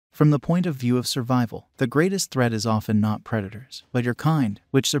From the point of view of survival, the greatest threat is often not predators, but your kind,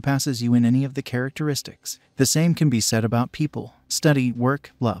 which surpasses you in any of the characteristics. The same can be said about people, study,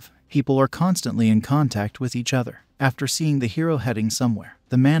 work, love. People are constantly in contact with each other. After seeing the hero heading somewhere,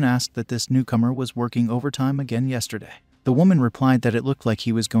 the man asked that this newcomer was working overtime again yesterday. The woman replied that it looked like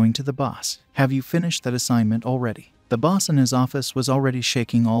he was going to the boss. Have you finished that assignment already? The boss in his office was already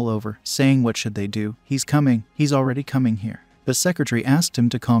shaking all over, saying what should they do? He's coming, he's already coming here. The secretary asked him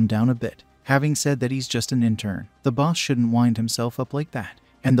to calm down a bit, having said that he's just an intern. The boss shouldn't wind himself up like that.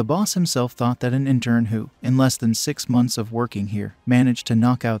 And the boss himself thought that an intern who, in less than 6 months of working here, managed to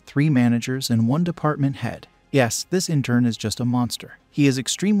knock out 3 managers and 1 department head. Yes, this intern is just a monster. He is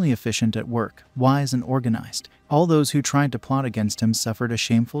extremely efficient at work, wise and organized. All those who tried to plot against him suffered a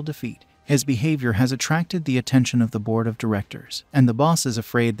shameful defeat. His behavior has attracted the attention of the board of directors, and the boss is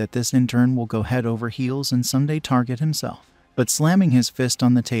afraid that this intern will go head over heels and someday target himself. But slamming his fist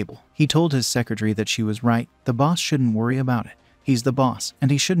on the table, he told his secretary that she was right. The boss shouldn't worry about it. He's the boss, and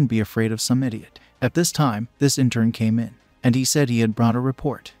he shouldn't be afraid of some idiot. At this time, this intern came in, and he said he had brought a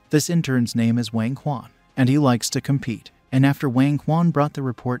report. This intern's name is Wang Juan, and he likes to compete. And after Wang Juan brought the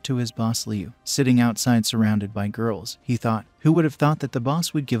report to his boss Liu, sitting outside surrounded by girls, he thought, who would have thought that the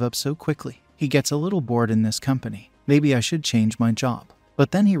boss would give up so quickly? He gets a little bored in this company. Maybe I should change my job.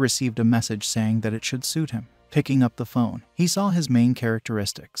 But then he received a message saying that it should suit him. Picking up the phone, he saw his main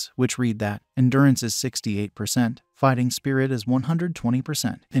characteristics, which read that endurance is 68%, fighting spirit is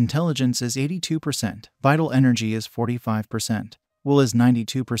 120%, intelligence is 82%, vital energy is 45%, will is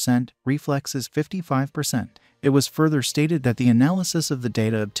 92%, reflex is 55%. It was further stated that the analysis of the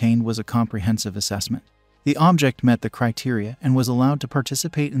data obtained was a comprehensive assessment. The object met the criteria and was allowed to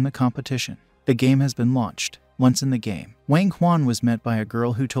participate in the competition. The game has been launched. Once in the game, Wang Juan was met by a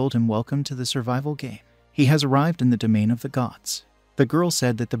girl who told him welcome to the survival game. He has arrived in the domain of the gods. The girl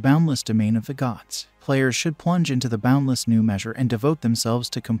said that the boundless domain of the gods. Players should plunge into the boundless new measure and devote themselves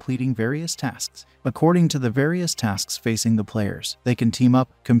to completing various tasks. According to the various tasks facing the players, they can team up,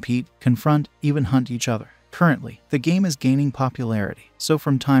 compete, confront, even hunt each other. Currently, the game is gaining popularity, so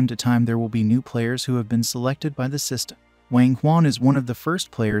from time to time there will be new players who have been selected by the system. Wang Juan is one of the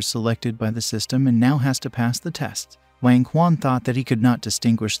first players selected by the system and now has to pass the tests. Wang Juan thought that he could not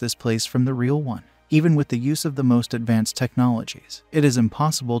distinguish this place from the real one. Even with the use of the most advanced technologies, it is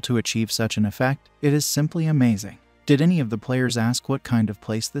impossible to achieve such an effect. It is simply amazing. Did any of the players ask what kind of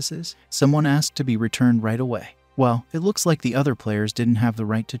place this is? Someone asked to be returned right away. Well, it looks like the other players didn't have the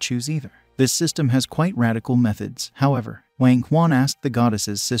right to choose either. This system has quite radical methods. However, Wang Juan asked the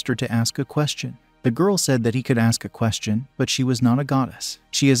goddess's sister to ask a question. The girl said that he could ask a question, but she was not a goddess.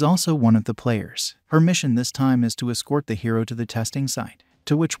 She is also one of the players. Her mission this time is to escort the hero to the testing site,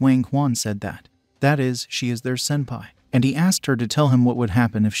 to which Wang Juan said that is, she is their senpai, and he asked her to tell him what would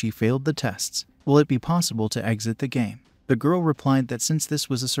happen if she failed the tests. Will it be possible to exit the game? The girl replied that since this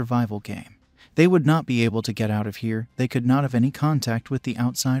was a survival game, they would not be able to get out of here. They could not have any contact with the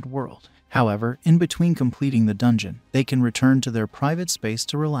outside world. However, in between completing the dungeon, they can return to their private space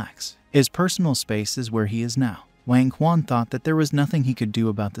to relax. His personal space is where he is now. Wang Juan thought that there was nothing he could do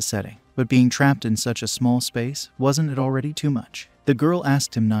about the setting, but being trapped in such a small space, wasn't it already too much? The girl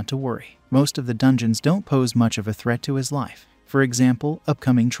asked him not to worry. Most of the dungeons don't pose much of a threat to his life. For example,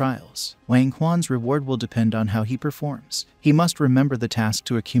 upcoming trials. Wang Juan's reward will depend on how he performs. He must remember the task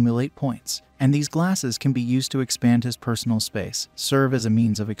to accumulate points, and these glasses can be used to expand his personal space, serve as a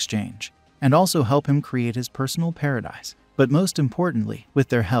means of exchange, and also help him create his personal paradise. But most importantly, with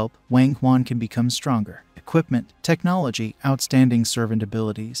their help, Wang Juan can become stronger. Equipment, technology, outstanding servant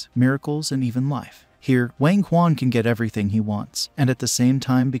abilities, miracles, and even life. Here, Wang Juan can get everything he wants, and at the same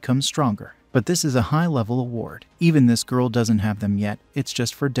time become stronger. But this is a high-level award. Even this girl doesn't have them yet, it's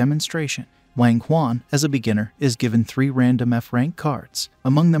just for demonstration. Wang Juan, as a beginner, is given 3 random F-rank cards.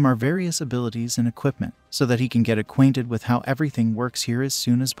 Among them are various abilities and equipment, so that he can get acquainted with how everything works here as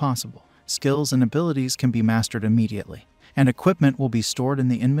soon as possible. Skills and abilities can be mastered immediately, and equipment will be stored in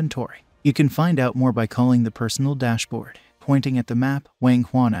the inventory. You can find out more by calling the personal dashboard. Pointing at the map, Wang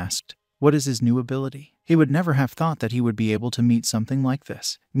Juan asked, what is his new ability? He would never have thought that he would be able to meet something like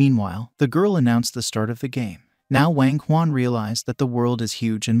this. Meanwhile, the girl announced the start of the game. Now Wang Juan realized that the world is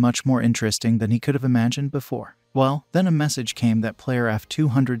huge and much more interesting than he could have imagined before. Well, then a message came that player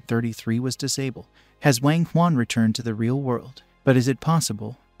F233 was disabled. Has Wang Juan returned to the real world? But is it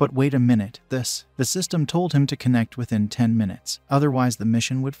possible? But wait a minute, the system told him to connect within 10 minutes, otherwise the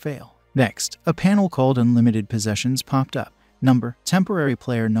mission would fail. Next, a panel called Unlimited Possessions popped up. Number, temporary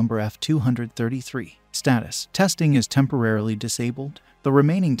player number F233. Status, testing is temporarily disabled. The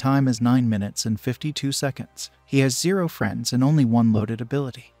remaining time is 9 minutes and 52 seconds. He has 0 friends and only 1 loaded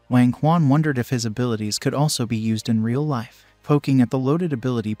ability. Wang Juan wondered if his abilities could also be used in real life. Poking at the loaded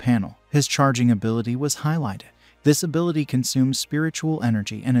ability panel, his charging ability was highlighted. This ability consumes spiritual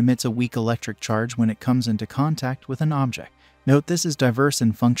energy and emits a weak electric charge when it comes into contact with an object. Note this is diverse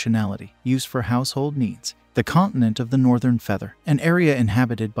in functionality, used for household needs. The continent of the Northern Feather, an area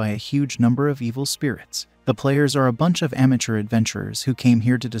inhabited by a huge number of evil spirits. The players are a bunch of amateur adventurers who came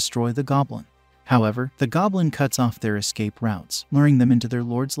here to destroy the goblin. However, the goblin cuts off their escape routes, luring them into their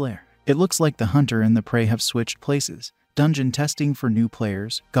lord's lair. It looks like the hunter and the prey have switched places. Dungeon testing for new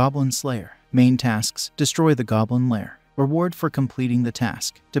players, Goblin Slayer. Main tasks, destroy the goblin lair. Reward for completing the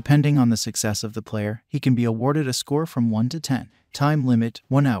task. Depending on the success of the player, he can be awarded a score from 1 to 10. Time limit,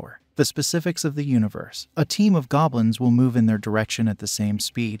 1 hour. The specifics of the universe. A team of goblins will move in their direction at the same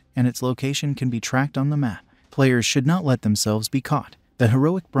speed, and its location can be tracked on the map. Players should not let themselves be caught. The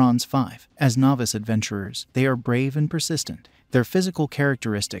heroic Bronze 5. As novice adventurers, they are brave and persistent. Their physical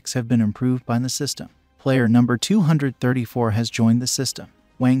characteristics have been improved by the system. Player number 234 has joined the system.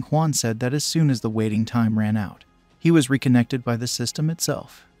 Wang Juan said that as soon as the waiting time ran out, he was reconnected by the system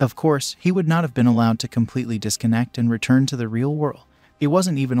itself. Of course, he would not have been allowed to completely disconnect and return to the real world. He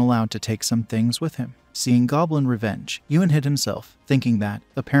wasn't even allowed to take some things with him. Seeing Goblin Revenge, Yuan hid himself, thinking that,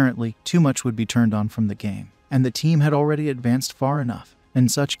 apparently, too much would be turned on from the game, and the team had already advanced far enough. In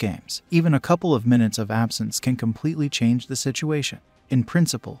such games, even a couple of minutes of absence can completely change the situation. In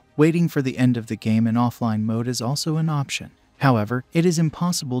principle, waiting for the end of the game in offline mode is also an option. However, it is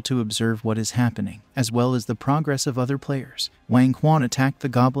impossible to observe what is happening, as well as the progress of other players. Wang Juan attacked the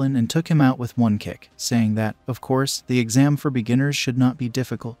goblin and took him out with one kick, saying that, of course, the exam for beginners should not be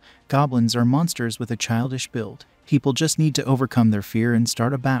difficult. Goblins are monsters with a childish build. People just need to overcome their fear and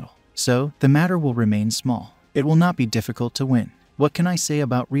start a battle. So, the matter will remain small. It will not be difficult to win. What can I say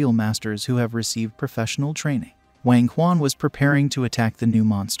about real masters who have received professional training? Wang Juan was preparing to attack the new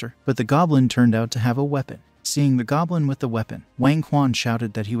monster, but the goblin turned out to have a weapon. Seeing the goblin with the weapon, Wang Juan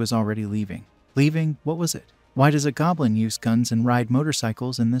shouted that he was already leaving. Leaving? What was it? Why does a goblin use guns and ride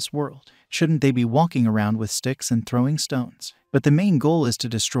motorcycles in this world? Shouldn't they be walking around with sticks and throwing stones? But the main goal is to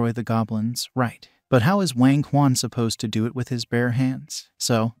destroy the goblins, right? But how is Wang Juan supposed to do it with his bare hands?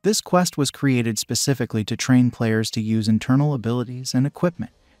 So, this quest was created specifically to train players to use internal abilities and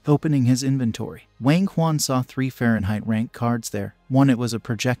equipment. Opening his inventory, Wang Juan saw 3 Fahrenheit rank cards there. 1, it was a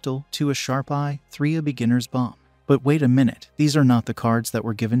projectile, 2, a sharp eye, 3, a beginner's bomb. But wait a minute, these are not the cards that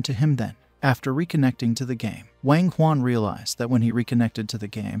were given to him then. After reconnecting to the game, Wang Juan realized that when he reconnected to the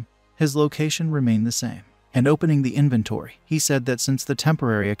game, his location remained the same. And opening the inventory, he said that since the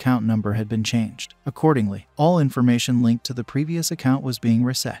temporary account number had been changed, accordingly, all information linked to the previous account was being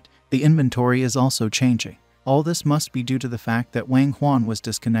reset. The inventory is also changing. All this must be due to the fact that Wang Juan was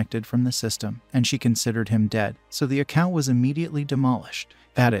disconnected from the system, and she considered him dead, so the account was immediately demolished.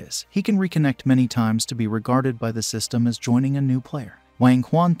 That is, he can reconnect many times to be regarded by the system as joining a new player. Wang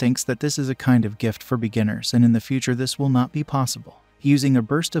Juan thinks that this is a kind of gift for beginners, and in the future this will not be possible. Using a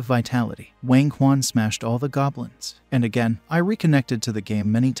burst of vitality, Wang Juan smashed all the goblins. And again, I reconnected to the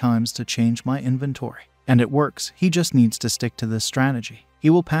game many times to change my inventory. And it works, he just needs to stick to this strategy. He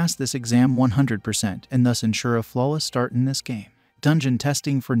will pass this exam 100% and thus ensure a flawless start in this game. Dungeon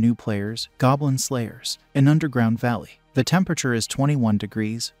testing for new players, Goblin Slayers. In Underground Valley, the temperature is 21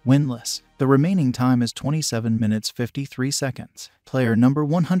 degrees, windless. The remaining time is 27 minutes 53 seconds. Player number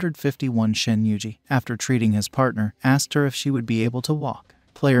 151 Shen Yuji, after treating his partner, asked her if she would be able to walk.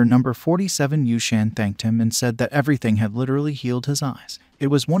 Player number 47 Yu Shan thanked him and said that everything had literally healed his eyes. It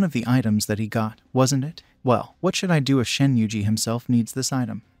was one of the items that he got, wasn't it? Well, what should I do if Shen Yuji himself needs this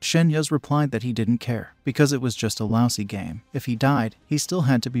item? Shen Yuz replied that he didn't care, because it was just a lousy game. If he died, he still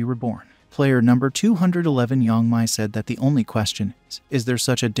had to be reborn. Player number 211 Yang Mai said that the only question is there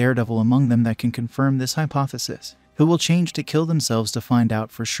such a daredevil among them that can confirm this hypothesis? Who will change to kill themselves to find out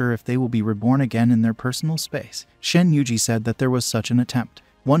for sure if they will be reborn again in their personal space? Shen Yuji said that there was such an attempt.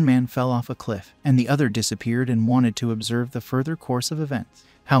 One man fell off a cliff, and the other disappeared and wanted to observe the further course of events.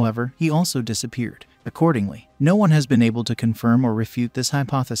 However, he also disappeared. Accordingly, no one has been able to confirm or refute this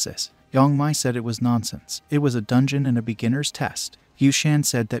hypothesis. Yang Mai said it was nonsense. It was a dungeon and a beginner's test. Yu Shan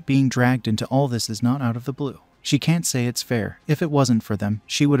said that being dragged into all this is not out of the blue. She can't say it's fair. If it wasn't for them,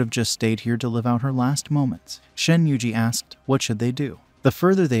 she would have just stayed here to live out her last moments. Shen Yuji asked, what should they do? The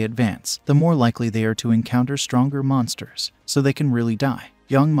further they advance, the more likely they are to encounter stronger monsters, so they can really die.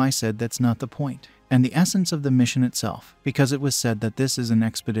 Yang Mai said that's not the point, and the essence of the mission itself, because it was said that this is an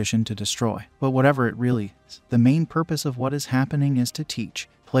expedition to destroy. But whatever it really is, the main purpose of what is happening is to teach.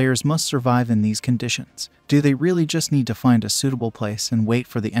 Players must survive in these conditions. Do they really just need to find a suitable place and wait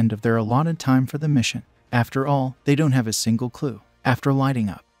for the end of their allotted time for the mission? After all, they don't have a single clue. After lighting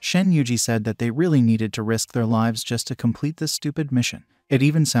up, Shen Yuji said that they really needed to risk their lives just to complete this stupid mission. It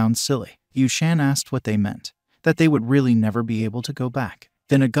even sounds silly. Yu Shan asked what they meant, that they would really never be able to go back.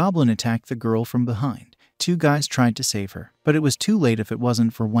 Then a goblin attacked the girl from behind. Two guys tried to save her, but it was too late if it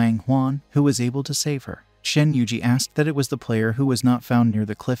wasn't for Wang Juan, who was able to save her. Shen Yuji asked that it was the player who was not found near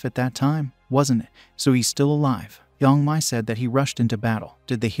the cliff at that time, wasn't it? So he's still alive. Yang Mai said that he rushed into battle.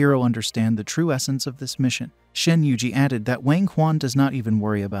 Did the hero understand the true essence of this mission? Shen Yuji added that Wang Juan does not even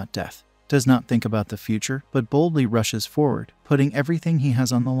worry about death, does not think about the future, but boldly rushes forward, putting everything he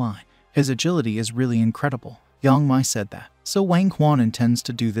has on the line. His agility is really incredible. Yang Mai said that. So Wang Juan intends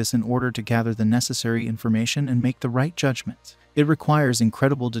to do this in order to gather the necessary information and make the right judgments. It requires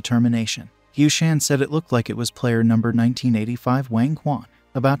incredible determination. Yu Shan said it looked like it was player number 1985 Wang Juan,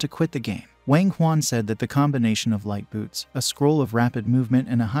 about to quit the game. Wang Juan said that the combination of light boots, a scroll of rapid movement,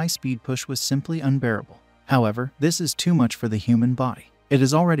 and a high-speed push was simply unbearable. However, this is too much for the human body. It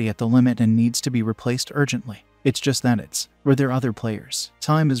is already at the limit and needs to be replaced urgently. It's just that were there other players?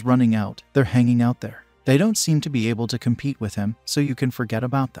 Time is running out, they're hanging out there. They don't seem to be able to compete with him, so you can forget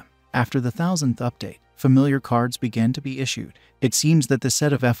about them. After the 1000th update, familiar cards began to be issued. It seems that the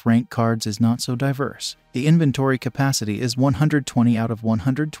set of F-rank cards is not so diverse. The inventory capacity is 120 out of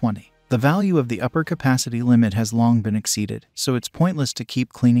 120. The value of the upper capacity limit has long been exceeded, so it's pointless to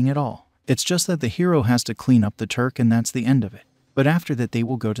keep cleaning it all. It's just that the hero has to clean up the Turk and that's the end of it. But after that they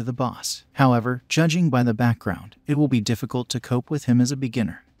will go to the boss. However, judging by the background, it will be difficult to cope with him as a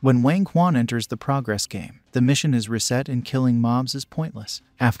beginner. When Wang Juan enters the progress game, the mission is reset and killing mobs is pointless.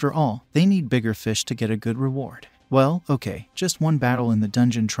 After all, they need bigger fish to get a good reward. Well, okay, just one battle in the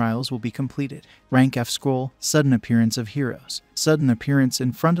dungeon trials will be completed. Rank F scroll, sudden appearance of heroes. Sudden appearance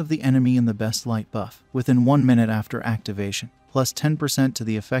in front of the enemy in the best light buff, within 1 minute after activation, plus 10% to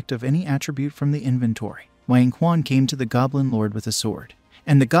the effect of any attribute from the inventory. Wang Juan came to the Goblin Lord with a sword,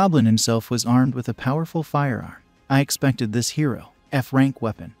 and the Goblin himself was armed with a powerful firearm. I expected this hero. F-rank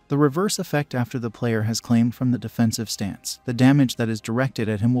weapon. The reverse effect after the player has claimed from the defensive stance. The damage that is directed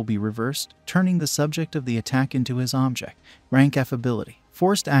at him will be reversed, turning the subject of the attack into his object. Rank F ability.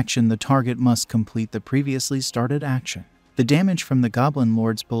 Forced action. The target must complete the previously started action. The damage from the Goblin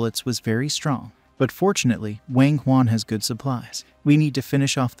Lord's bullets was very strong, but fortunately, Wang Juan has good supplies. We need to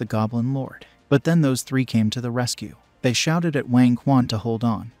finish off the Goblin Lord. But then those three came to the rescue. They shouted at Wang Juan to hold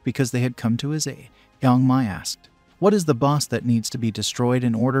on, because they had come to his aid. Yang Mai asked, "What is the boss that needs to be destroyed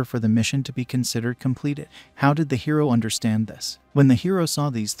in order for the mission to be considered completed?" How did the hero understand this? When the hero saw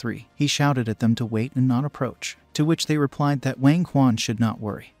these three, he shouted at them to wait and not approach, to which they replied that Wang Juan should not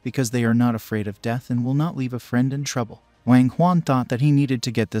worry, because they are not afraid of death and will not leave a friend in trouble. Wang Juan thought that he needed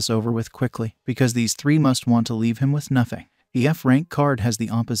to get this over with quickly, because these three must want to leave him with nothing. The F-rank card has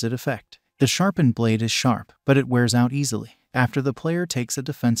the opposite effect. The sharpened blade is sharp, but it wears out easily. After the player takes a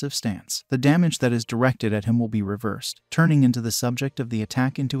defensive stance, the damage that is directed at him will be reversed, turning into the subject of the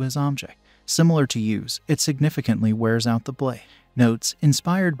attack into his object. Similar to use, it significantly wears out the blade. Notes,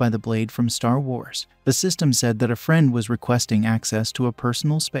 inspired by the blade from Star Wars. The system said that a friend was requesting access to a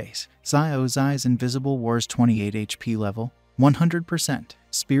personal space. Zio Zai's Invisible Wars 28 HP level, 100%.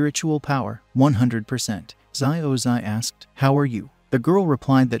 Spiritual power, 100%. Zio Zai asked, "How are you?" The girl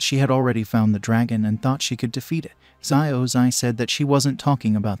replied that she had already found the dragon and thought she could defeat it. Zio Zai said that she wasn't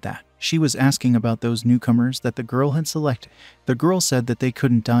talking about that. She was asking about those newcomers that the girl had selected. The girl said that they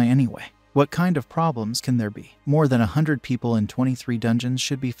couldn't die anyway. What kind of problems can there be? More than 100 people in 23 dungeons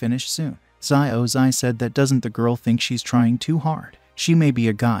should be finished soon. Zio Zai said that doesn't the girl think she's trying too hard? She may be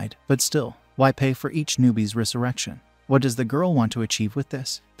a guide, but still, why pay for each newbie's resurrection? What does the girl want to achieve with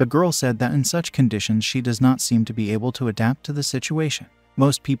this? The girl said that in such conditions she does not seem to be able to adapt to the situation.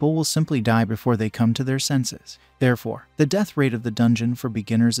 Most people will simply die before they come to their senses. Therefore, the death rate of the dungeon for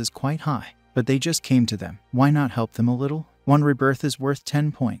beginners is quite high. But they just came to them. Why not help them a little? One rebirth is worth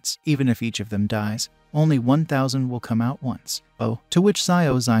 10 points. Even if each of them dies, only 1,000 will come out once. Oh, to which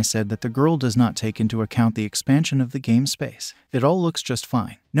Zio Zai said that the girl does not take into account the expansion of the game space. It all looks just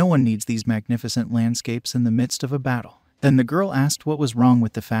fine. No one needs these magnificent landscapes in the midst of a battle. Then the girl asked what was wrong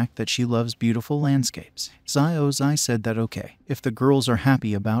with the fact that she loves beautiful landscapes. Zio Zai said that okay, if the girls are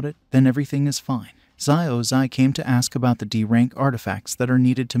happy about it, then everything is fine. Zio Zai came to ask about the D-rank artifacts that are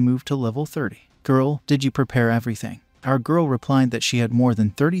needed to move to level 30. Girl, did you prepare everything? Our girl replied that she had more than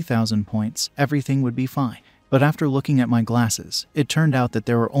 30,000 points, everything would be fine. But after looking at my glasses, it turned out that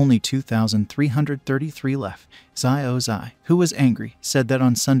there were only 2,333 left. Zio Zai, who was angry, said that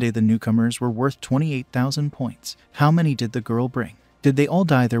on Sunday the newcomers were worth 28,000 points. How many did the girl bring? Did they all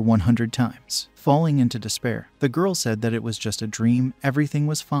die there 100 times? Falling into despair, the girl said that it was just a dream, everything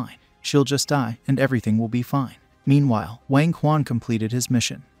was fine. She'll just die, and everything will be fine. Meanwhile, Wang Juan completed his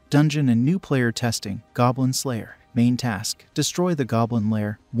mission. Dungeon and New Player Testing, Goblin Slayer. Main task, destroy the Goblin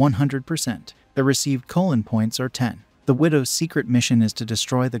Lair, 100%. The received colon points are 10. The Widow's secret mission is to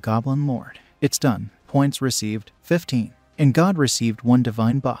destroy the Goblin Lord. It's done. Points received, 15. And God received 1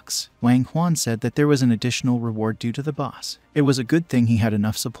 divine box. Wang Juan said that there was an additional reward due to the boss. It was a good thing he had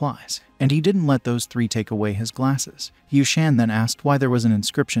enough supplies, and he didn't let those 3 take away his glasses. Yu Shan then asked why there was an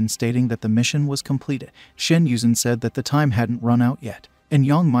inscription stating that the mission was completed. Shen Yuzhen said that the time hadn't run out yet, and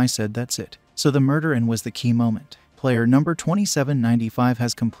Yang Mai said that's it. So the murder-in was the key moment. Player number 2795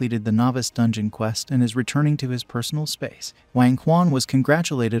 has completed the Novice Dungeon quest and is returning to his personal space. Wang Juan was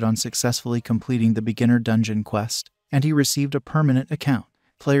congratulated on successfully completing the Beginner Dungeon quest, and he received a permanent account.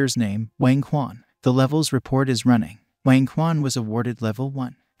 Player's name, Wang Juan. The levels report is running. Wang Juan was awarded level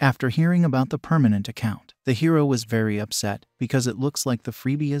 1. After hearing about the permanent account, the hero was very upset because it looks like the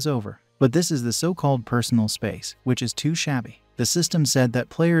freebie is over. But this is the so-called personal space, which is too shabby. The system said that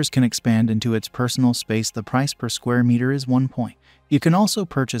players can expand into its personal space. The price per square meter is 1 point. You can also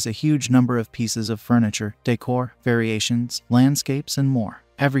purchase a huge number of pieces of furniture, decor, variations, landscapes, and more.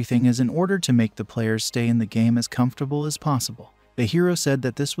 Everything is in order to make the players stay in the game as comfortable as possible. The hero said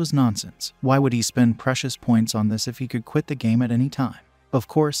that this was nonsense. Why would he spend precious points on this if he could quit the game at any time? Of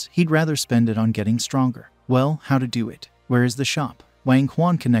course, he'd rather spend it on getting stronger. Well, how to do it? Where is the shop? Wang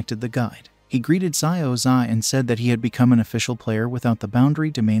Juan connected the guide. He greeted Xiao Zai and said that he had become an official player without the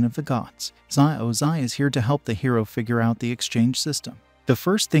boundary domain of the gods. Xiao Zai is here to help the hero figure out the exchange system. The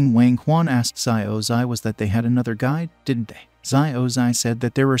first thing Wang Juan asked Xiao Zai was that they had another guide, didn't they? Xiao Zai said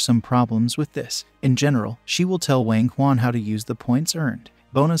that there were some problems with this. In general, she will tell Wang Juan how to use the points earned.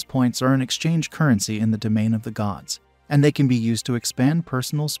 Bonus points are an exchange currency in the domain of the gods, and they can be used to expand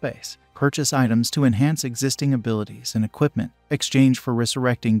personal space, purchase items to enhance existing abilities and equipment, exchange for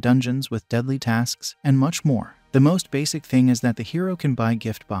resurrecting dungeons with deadly tasks, and much more. The most basic thing is that the hero can buy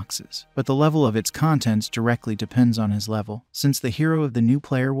gift boxes, but the level of its contents directly depends on his level, since the hero of the new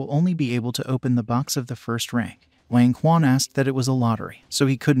player will only be able to open the box of the first rank. Wang Juan asked that it was a lottery, so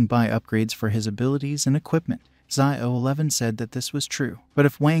he couldn't buy upgrades for his abilities and equipment. Zio 11 said that this was true, but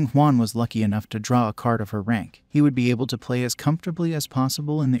if Wang Juan was lucky enough to draw a card of her rank, he would be able to play as comfortably as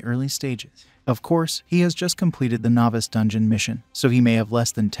possible in the early stages. Of course, he has just completed the Novice Dungeon mission, so he may have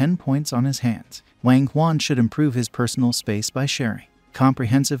less than 10 points on his hands. Wang Juan should improve his personal space by sharing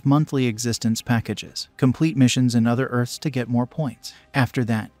comprehensive monthly existence packages, complete missions in other Earths to get more points. After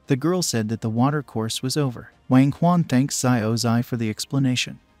that, the girl said that the water course was over. Wang Juan thanks Xiao Zai for the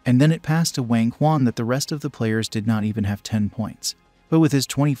explanation. And then it passed to Wang Juan that the rest of the players did not even have 10 points. But with his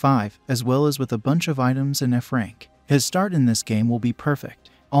 25, as well as with a bunch of items in F rank, his start in this game will be perfect.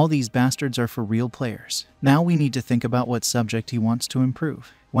 All these bastards are for real players. Now we need to think about what subject he wants to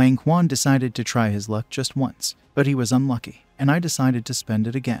improve. Wang Juan decided to try his luck just once, but he was unlucky, and I decided to spend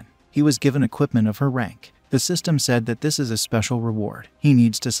it again. He was given equipment of her rank. The system said that this is a special reward. He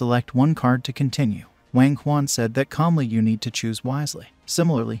needs to select one card to continue. Wang Juan said that calmly you need to choose wisely.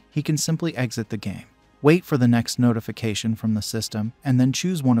 Similarly, he can simply exit the game. Wait for the next notification from the system, and then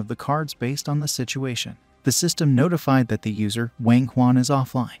choose one of the cards based on the situation. The system notified that the user, Wang Juan, is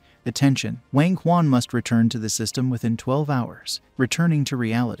offline. Attention, Wang Juan must return to the system within 12 hours. Returning to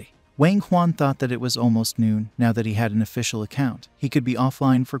reality. Wang Juan thought that it was almost noon. Now that he had an official account, he could be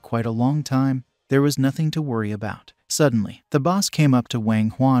offline for quite a long time. There was nothing to worry about. Suddenly, the boss came up to Wang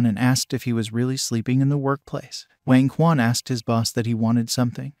Juan and asked if he was really sleeping in the workplace. Wang Juan asked his boss that he wanted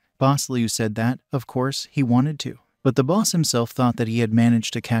something. Boss Liu said that, of course, he wanted to. But the boss himself thought that he had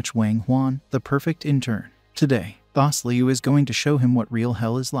managed to catch Wang Juan, the perfect intern. Today, Boss Liu is going to show him what real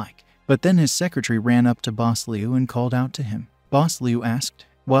hell is like. But then his secretary ran up to Boss Liu and called out to him. Boss Liu asked,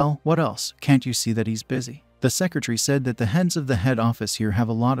 "Well, what else? Can't you see that he's busy?" The secretary said that the heads of the head office here have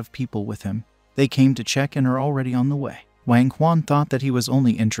a lot of people with him. They came to check and are already on the way. Wang Juan thought that he was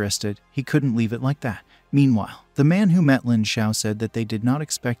only interested. He couldn't leave it like that. Meanwhile, the man who met Lin Xiao said that they did not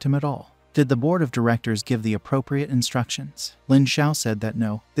expect him at all. Did the board of directors give the appropriate instructions? Lin Xiao said that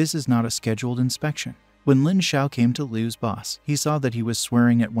no, this is not a scheduled inspection. When Lin Xiao came to Liu's boss, he saw that he was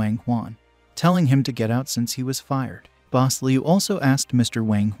swearing at Wang Juan, telling him to get out since he was fired. Boss Liu also asked Mr.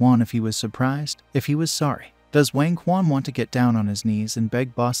 Wang Juan if he was surprised, if he was sorry. Does Wang Juan want to get down on his knees and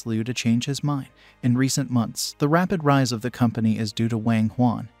beg Boss Liu to change his mind? In recent months, the rapid rise of the company is due to Wang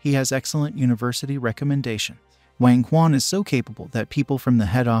Juan. He has excellent university recommendations. Wang Juan is so capable that people from the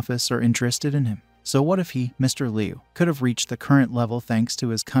head office are interested in him. So what if he, Mr. Liu, could have reached the current level thanks to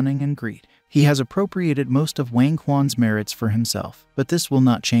his cunning and greed? He has appropriated most of Wang Juan's merits for himself, but this will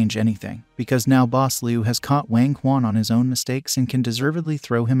not change anything, because now Boss Liu has caught Wang Juan on his own mistakes and can deservedly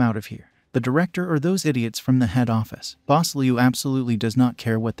throw him out of here. The director or those idiots from the head office. Boss Liu absolutely does not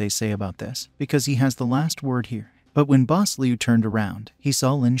care what they say about this, because he has the last word here. But when Boss Liu turned around, he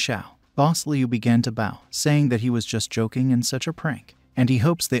saw Lin Xiao. Boss Liu began to bow, saying that he was just joking and such a prank, and he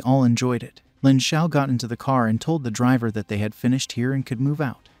hopes they all enjoyed it. Lin Xiao got into the car and told the driver that they had finished here and could move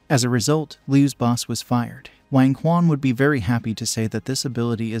out. As a result, Liu's boss was fired. Wang Juan would be very happy to say that this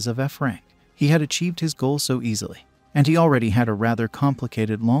ability is of F rank. He had achieved his goal so easily, and he already had a rather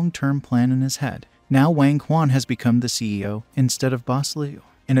complicated long-term plan in his head. Now Wang Juan has become the CEO instead of Boss Liu,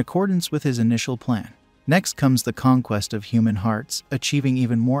 in accordance with his initial plan. Next comes the conquest of human hearts, achieving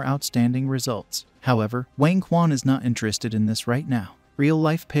even more outstanding results. However, Wang Juan is not interested in this right now. Real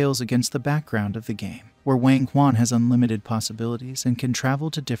life pales against the background of the game, where Wang Juan has unlimited possibilities and can travel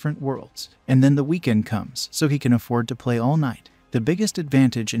to different worlds. And then the weekend comes, so he can afford to play all night. The biggest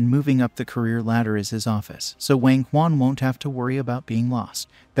advantage in moving up the career ladder is his office, so Wang Juan won't have to worry about being lost.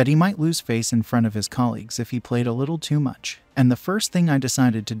 But he might lose face in front of his colleagues if he played a little too much. And the first thing I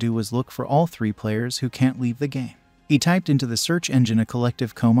decided to do was look for all 3 players who can't leave the game. He typed into the search engine a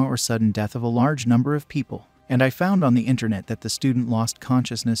collective coma or sudden death of a large number of people, and I found on the internet that the student lost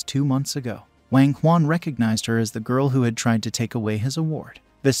consciousness 2 months ago. Wang Juan recognized her as the girl who had tried to take away his award.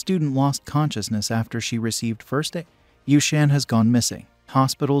 The student lost consciousness after she received first aid. Yu Shan has gone missing.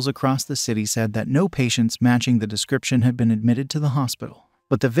 Hospitals across the city said that no patients matching the description had been admitted to the hospital.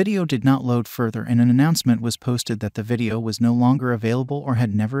 But the video did not load further, and an announcement was posted that the video was no longer available or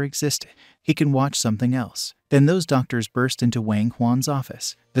had never existed. He can watch something else. Then those doctors burst into Wang Juan's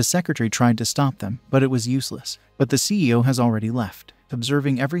office. The secretary tried to stop them, but it was useless. But the CEO has already left,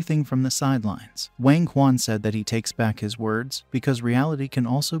 observing everything from the sidelines. Wang Juan said that he takes back his words, because reality can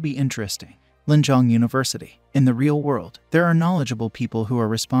also be interesting. Linzhong University. In the real world, there are knowledgeable people who are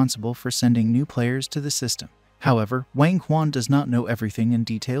responsible for sending new players to the system. However, Wang Juan does not know everything in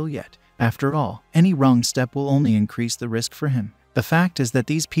detail yet. After all, any wrong step will only increase the risk for him. The fact is that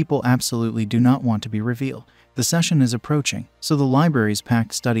these people absolutely do not want to be revealed. The session is approaching, so the library's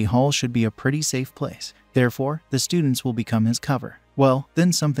packed study hall should be a pretty safe place. Therefore, the students will become his cover. Well,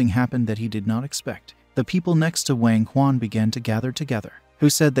 then something happened that he did not expect. The people next to Wang Juan began to gather together. Who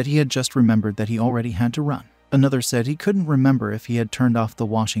said that he had just remembered that he already had to run. Another said he couldn't remember if he had turned off the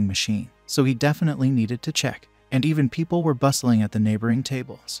washing machine, so he definitely needed to check. And even people were bustling at the neighboring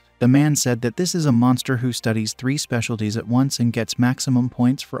tables. The man said that this is a monster who studies 3 specialties at once and gets maximum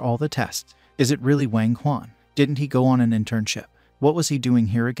points for all the tests. Is it really Wang Juan? Didn't he go on an internship? What was he doing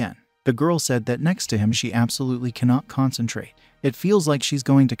here again? The girl said that next to him she absolutely cannot concentrate. It feels like she's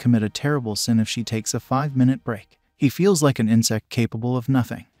going to commit a terrible sin if she takes a 5-minute break. He feels like an insect capable of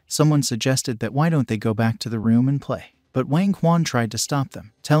nothing. Someone suggested that why don't they go back to the room and play. But Wang Juan tried to stop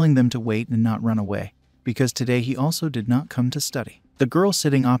them, telling them to wait and not run away, because today he also did not come to study. The girl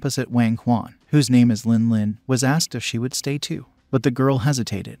sitting opposite Wang Juan, whose name is Lin Lin, was asked if she would stay too. But the girl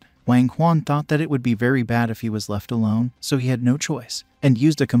hesitated. Wang Juan thought that it would be very bad if he was left alone, so he had no choice, and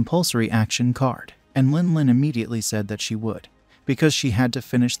used a compulsory action card. And Lin Lin immediately said that she would, because she had to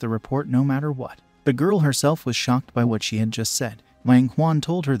finish the report no matter what. The girl herself was shocked by what she had just said. Wang Juan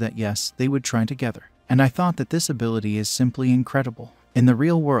told her that yes, they would try together. And I thought that this ability is simply incredible. In the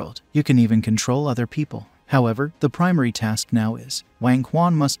real world, you can even control other people. However, the primary task now is, Wang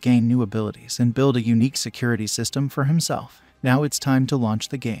Juan must gain new abilities and build a unique security system for himself. Now it's time to launch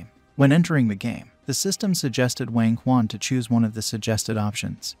the game. When entering the game, the system suggested Wang Juan to choose one of the suggested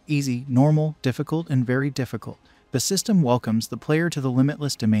options: easy, normal, difficult, and very difficult. The system welcomes the player to the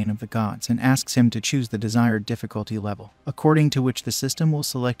limitless domain of the gods and asks him to choose the desired difficulty level, according to which the system will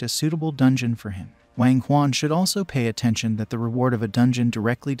select a suitable dungeon for him. Wang Juan should also pay attention that the reward of a dungeon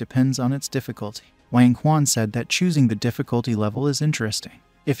directly depends on its difficulty. Wang Juan said that choosing the difficulty level is interesting.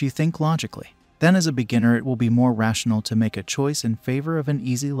 If you think logically, then as a beginner it will be more rational to make a choice in favor of an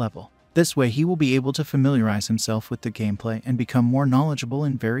easy level. This way he will be able to familiarize himself with the gameplay and become more knowledgeable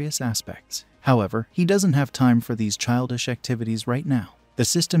in various aspects. However, he doesn't have time for these childish activities right now. The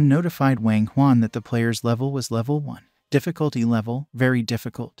system notified Wang Juan that the player's level was level 1. Difficulty level, very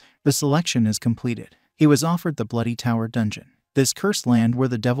difficult. The selection is completed. He was offered the Bloody Tower dungeon. This cursed land where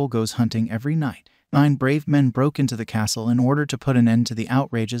the devil goes hunting every night. 9 brave men broke into the castle in order to put an end to the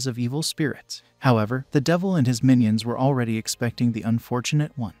outrages of evil spirits. However, the devil and his minions were already expecting the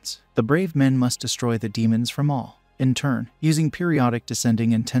unfortunate ones. The brave men must destroy the demons from all. In turn, using periodic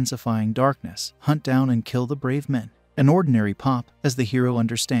descending intensifying darkness, hunt down and kill the brave men. An ordinary pop, as the hero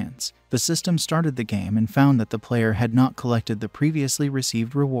understands. The system started the game and found that the player had not collected the previously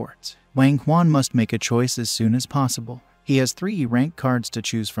received rewards. Wang Juan must make a choice as soon as possible. He has 3 E-rank cards to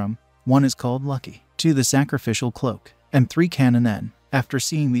choose from. 1 is called Lucky, 2 the Sacrificial Cloak, and 3 Canon N. After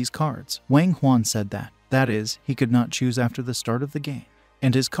seeing these cards, Wang Juan said that is, he could not choose after the start of the game.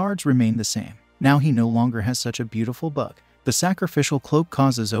 And his cards remained the same. Now he no longer has such a beautiful bug. The sacrificial cloak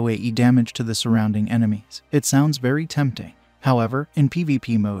causes OAE damage to the surrounding enemies. It sounds very tempting. However, in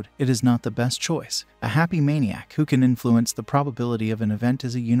PvP mode, it is not the best choice. A happy maniac who can influence the probability of an event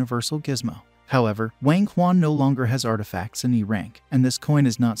is a universal gizmo. However, Wang Juan no longer has artifacts in E rank, and this coin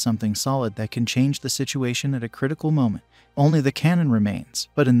is not something solid that can change the situation at a critical moment. Only the cannon remains,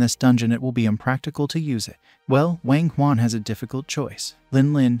 but in this dungeon it will be impractical to use it. Well, Wang Juan has a difficult choice.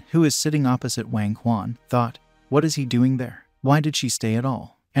 Lin Lin, who is sitting opposite Wang Juan, thought, what is he doing there? Why did she stay at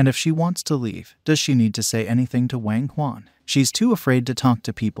all? And if she wants to leave, does she need to say anything to Wang Juan? She's too afraid to talk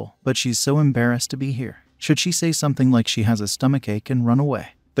to people, but she's so embarrassed to be here. Should she say something like she has a stomachache and run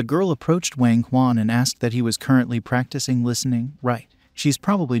away? The girl approached Wang Juan and asked that he was currently practicing listening, right? She's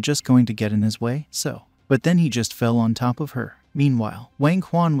probably just going to get in his way, so. But then he just fell on top of her. Meanwhile, Wang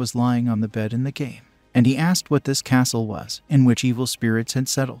Juan was lying on the bed in the game, and he asked what this castle was, in which evil spirits had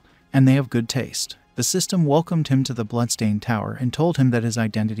settled, and they have good taste. The system welcomed him to the Bloodstained Tower and told him that his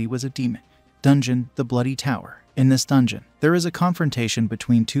identity was a demon. Dungeon, the Bloody Tower. In this dungeon, there is a confrontation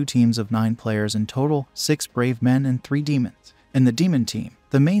between 2 teams of 9 players in total, 6 brave men and 3 demons. In the demon team,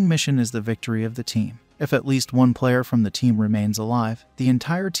 the main mission is the victory of the team. If at least one player from the team remains alive, the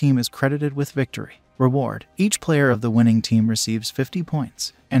entire team is credited with victory. Reward: each player of the winning team receives 50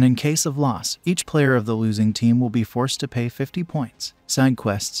 points, and in case of loss, each player of the losing team will be forced to pay 50 points. Side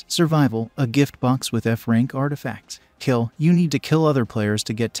quests: survival, a gift box with F rank artifacts. Kill: you need to kill other players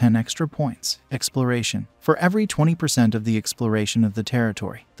to get 10 extra points. Exploration: for every 20% of the exploration of the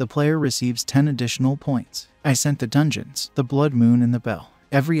territory, the player receives 10 additional points. Ascent: the dungeons, the blood moon and the bell.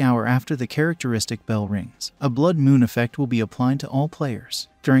 Every hour after the characteristic bell rings, a blood moon effect will be applied to all players.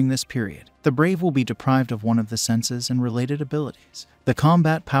 During this period, the brave will be deprived of one of the senses and related abilities. The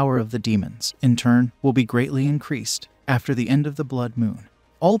combat power of the demons, in turn, will be greatly increased. After the end of the blood moon,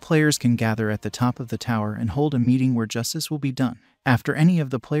 all players can gather at the top of the tower and hold a meeting where justice will be done. After any of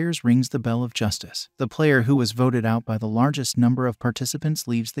the players rings the bell of justice, the player who was voted out by the largest number of participants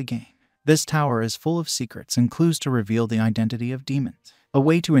leaves the game. This tower is full of secrets and clues to reveal the identity of demons, a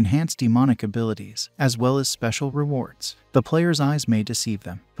way to enhance demonic abilities, as well as special rewards. The player's eyes may deceive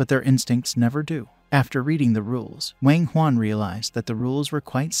them, but their instincts never do. After reading the rules, Wang Juan realized that the rules were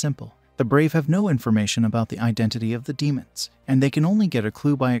quite simple. The brave have no information about the identity of the demons, and they can only get a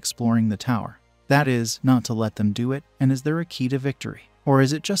clue by exploring the tower. That is, not to let them do it, and is there a key to victory? Or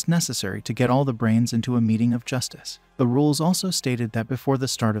is it just necessary to get all the brains into a meeting of justice? The rules also stated that before the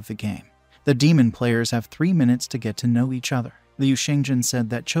start of the game, the demon players have 3 minutes to get to know each other. Liu Shengjin said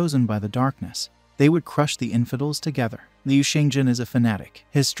that chosen by the darkness, they would crush the infidels together. Liu Shengjin is a fanatic.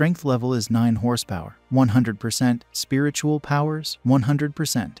 His strength level is 9 horsepower, 100%, spiritual powers,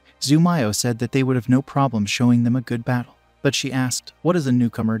 100%. Zumayo said that they would have no problem showing them a good battle. But she asked, what is a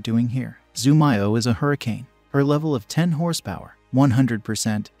newcomer doing here? Zumayo is a hurricane. Her level of 10 horsepower,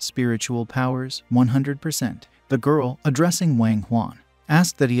 100%, spiritual powers, 100%. The girl, addressing Wang Juan,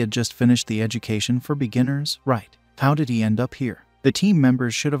 asked that he had just finished the education for beginners, right? How did he end up here? The team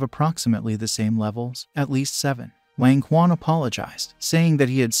members should have approximately the same levels, at least 7. Wang Juan apologized, saying that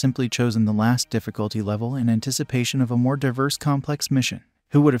he had simply chosen the last difficulty level in anticipation of a more diverse complex mission.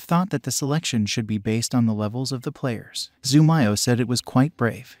 Who would have thought that the selection should be based on the levels of the players? Zumayo said it was quite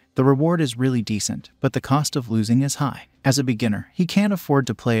brave. The reward is really decent, but the cost of losing is high. As a beginner, he can't afford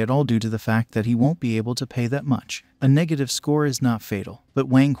to play at all due to the fact that he won't be able to pay that much. A negative score is not fatal, but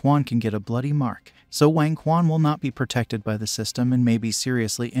Wang Juan can get a bloody mark. So Wang Juan will not be protected by the system and may be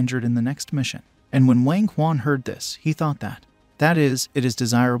seriously injured in the next mission. And when Wang Juan heard this, he thought that is, it is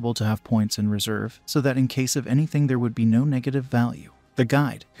desirable to have points in reserve, so that in case of anything there would be no negative value. The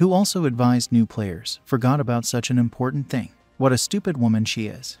guide, who also advised new players, forgot about such an important thing. What a stupid woman she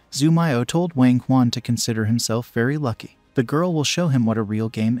is. Zumayo told Wang Juan to consider himself very lucky. The girl will show him what a real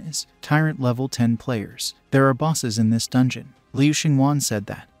game is. Tyrant level 10 players. There are bosses in this dungeon. Liu Xingwan said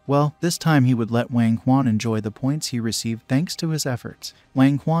that. Well, this time he would let Wang Juan enjoy the points he received thanks to his efforts.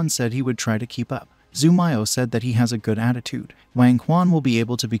 Wang Juan said he would try to keep up. Zumayo said that he has a good attitude. Wang Juan will be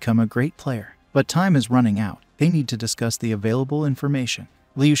able to become a great player. But time is running out. They need to discuss the available information.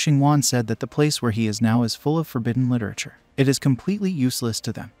 Liu Xingwan said that the place where he is now is full of forbidden literature. It is completely useless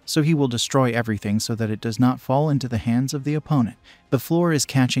to them, so he will destroy everything so that it does not fall into the hands of the opponent. The floor is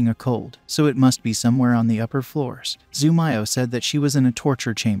catching a cold, so it must be somewhere on the upper floors. Zumayo said that she was in a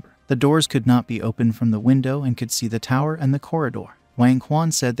torture chamber. The doors could not be opened from the window and could see the tower and the corridor. Wang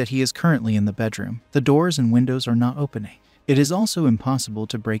Juan said that he is currently in the bedroom. The doors and windows are not opening. It is also impossible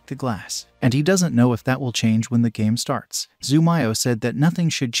to break the glass, and he doesn't know if that will change when the game starts. Zumayo said that nothing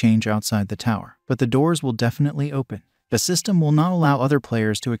should change outside the tower, but the doors will definitely open. The system will not allow other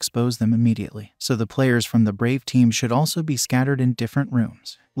players to expose them immediately, so the players from the brave team should also be scattered in different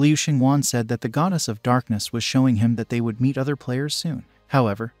rooms. Liu Xingwan said that the goddess of darkness was showing him that they would meet other players soon.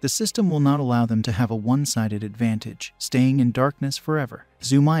 However, the system will not allow them to have a one-sided advantage, staying in darkness forever.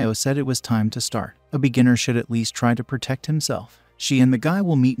 Zumayo said it was time to start. A beginner should at least try to protect himself. She and the guy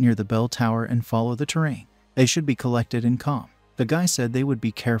will meet near the bell tower and follow the terrain. They should be collected and calm. The guy said they would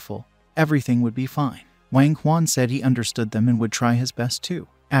be careful. Everything would be fine. Wang Juan said he understood them and would try his best too.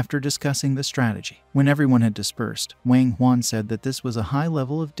 After discussing the strategy, when everyone had dispersed, Wang Juan said that this was a high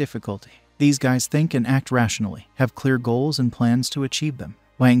level of difficulty. These guys think and act rationally, have clear goals and plans to achieve them.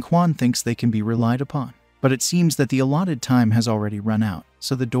 Wang Juan thinks they can be relied upon. But it seems that the allotted time has already run out,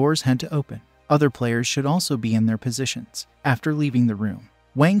 so the doors had to open. Other players should also be in their positions. After leaving the room,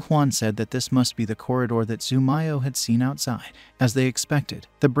 Wang Juan said that this must be the corridor that Zumayo had seen outside. As they expected,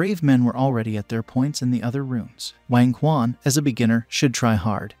 the brave men were already at their points in the other rooms. Wang Juan, as a beginner, should try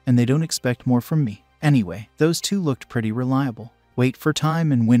hard, and they don't expect more from me. Anyway, those two looked pretty reliable. Wait for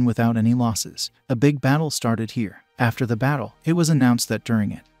time and win without any losses. A big battle started here. After the battle, it was announced that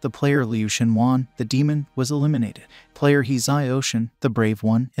during it, the player Liu Xinwan, the demon, was eliminated. Player He Zai-Ocean, the brave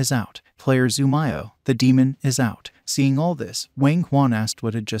one, is out. Player Zumayo, the demon, is out. Seeing all this, Wang Juan asked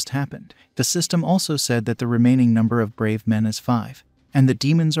what had just happened. The system also said that the remaining number of brave men is 5, and the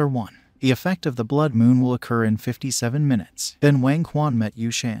demons are 1. The effect of the blood moon will occur in 57 minutes. Then Wang Juan met Yu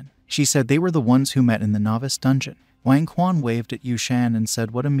Shan. She said they were the ones who met in the novice dungeon. Wang Juan waved at Yu Shan and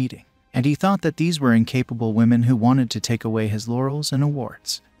said what a meeting. And he thought that these were incapable women who wanted to take away his laurels and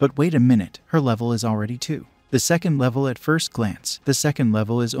awards. But wait a minute, her level is already 2. The second level at first glance, the second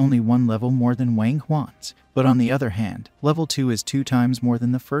level is only 1 level more than Wang Juan's. But on the other hand, level 2 is 2 times more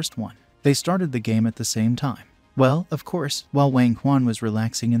than the first one. They started the game at the same time. Well, of course, while Wang Juan was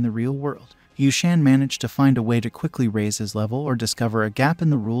relaxing in the real world, Yu Shan managed to find a way to quickly raise his level or discover a gap in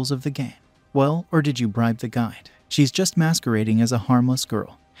the rules of the game. Well, or did you bribe the guide? She's just masquerading as a harmless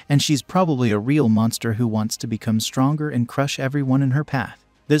girl. And she's probably a real monster who wants to become stronger and crush everyone in her path.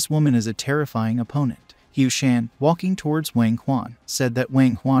 This woman is a terrifying opponent. Yu Shan, walking towards Wang Juan, said that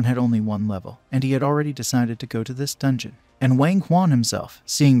Wang Juan had only 1 level, and he had already decided to go to this dungeon. And Wang Juan himself,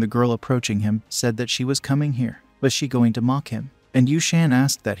 seeing the girl approaching him, said that she was coming here. Was she going to mock him? And Yu Shan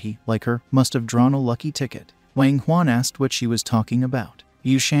asked that he, like her, must have drawn a lucky ticket. Wang Juan asked what she was talking about.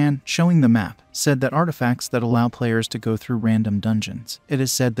 Yu Shan, showing the map, said that artifacts that allow players to go through random dungeons. It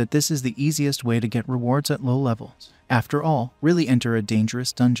is said that this is the easiest way to get rewards at low levels. After all, really enter a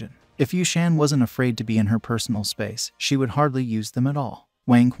dangerous dungeon. If Yu Shan wasn't afraid to be in her personal space, she would hardly use them at all.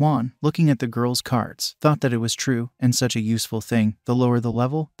 Wang Juan, looking at the girl's cards, thought that it was true and such a useful thing. The lower the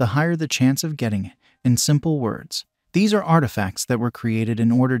level, the higher the chance of getting it. In simple words, these are artifacts that were created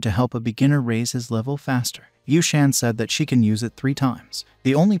in order to help a beginner raise his level faster. Yu Shan said that she can use it 3 times.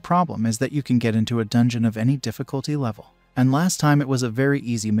 The only problem is that you can get into a dungeon of any difficulty level. And last time it was a very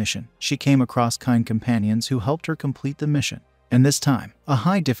easy mission. She came across kind companions who helped her complete the mission. And this time, a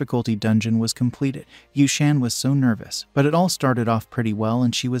high difficulty dungeon was completed. Yu Shan was so nervous, but it all started off pretty well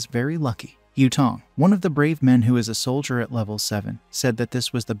and she was very lucky. Yu Tong, one of the brave men who is a soldier at level 7, said that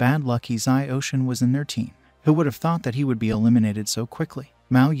this was the bad luck He Zai-Ocean was in their team. Who would have thought that he would be eliminated so quickly?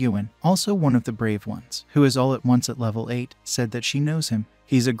 Mao Yuan, also one of the brave ones, who is all at once at level 8, said that she knows him.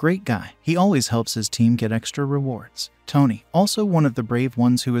 He's a great guy. He always helps his team get extra rewards. Tony, also one of the brave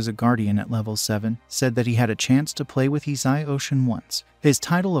ones who is a guardian at level 7, said that he had a chance to play with He Zai-Ocean once. His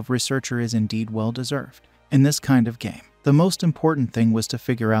title of researcher is indeed well deserved. In this kind of game, the most important thing was to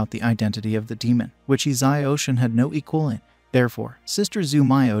figure out the identity of the demon, which He Zai-Ocean had no equal in. Therefore, Sister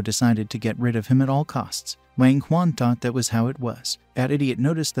Zumayo decided to get rid of him at all costs. Wang Juan thought that was how it was. That idiot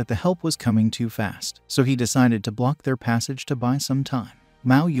noticed that the help was coming too fast, so he decided to block their passage to buy some time.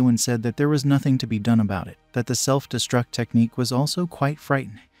 Mao Yuan said that there was nothing to be done about it, that the self-destruct technique was also quite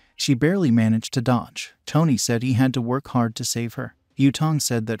frightening. She barely managed to dodge. Tony said he had to work hard to save her. Yu Tong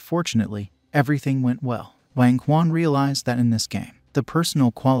said that fortunately, everything went well. Wang Juan realized that in this game, the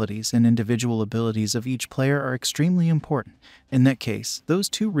personal qualities and individual abilities of each player are extremely important. In that case, those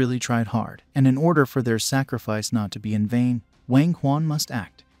two really tried hard, and in order for their sacrifice not to be in vain, Wang Juan must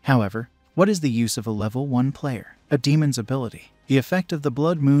act. However, what is the use of a level 1 player? A demon's ability. The effect of the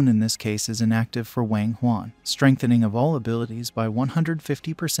blood moon in this case is inactive for Wang Juan, strengthening of all abilities by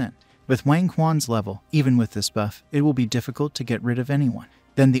 150%. With Wang Juan's level, even with this buff, it will be difficult to get rid of anyone.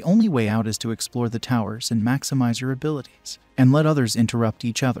 Then the only way out is to explore the towers and maximize your abilities, and let others interrupt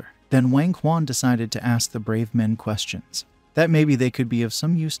each other. Then Wang Juan decided to ask the brave men questions. that maybe they could be of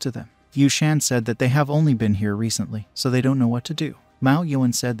some use to them. Yushan said that they have only been here recently, so they don't know what to do. Mao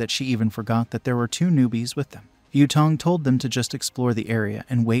Yuan said that she even forgot that there were 2 newbies with them. Yutong told them to just explore the area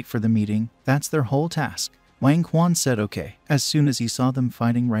and wait for the meeting. That's their whole task. Wang Juan said okay, as soon as he saw them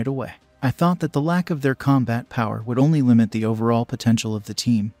fighting right away. I thought that the lack of their combat power would only limit the overall potential of the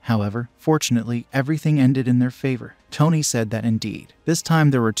team. However, fortunately, everything ended in their favor. Tony said that indeed, this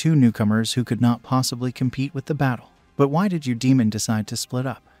time there were 2 newcomers who could not possibly compete with the battle. But why did your demon decide to split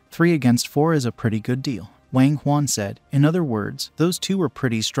up? 3 against 4 is a pretty good deal. Wang Juan said, in other words, those 2 were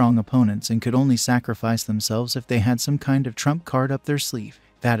pretty strong opponents and could only sacrifice themselves if they had some kind of trump card up their sleeve.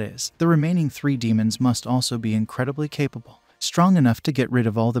 That is, the remaining 3 demons must also be incredibly capable, strong enough to get rid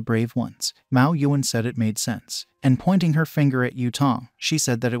of all the brave ones. Mao Yuan said it made sense, and pointing her finger at Yutong, she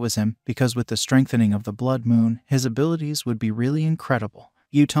said that it was him, because with the strengthening of the blood moon, his abilities would be really incredible.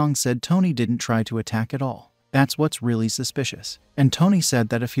 Yutong said Tony didn't try to attack at all. That's what's really suspicious. And Tony said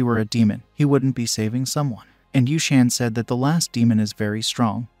that if he were a demon, he wouldn't be saving someone. And Yushan said that the last demon is very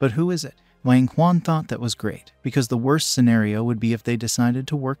strong, but who is it? Wang Juan thought that was great, because the worst scenario would be if they decided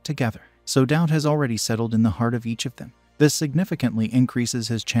to work together. So doubt has already settled in the heart of each of them. This significantly increases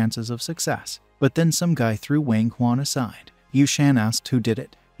his chances of success. But then some guy threw Wang Juan aside. Yushan asked who did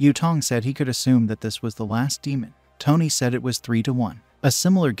it. Yutong said he could assume that this was the last demon. Tony said it was 3-1. A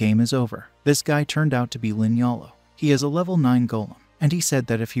similar game is over. This guy turned out to be Lin Yalo. He is a level 9 golem, and he said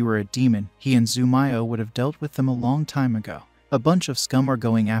that if he were a demon, he and Zumayo would have dealt with them a long time ago. A bunch of scum are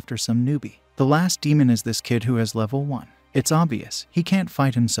going after some newbie. The last demon is this kid who has level 1. It's obvious, he can't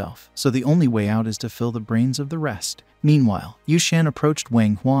fight himself, so the only way out is to fill the brains of the rest. Meanwhile, Yushan approached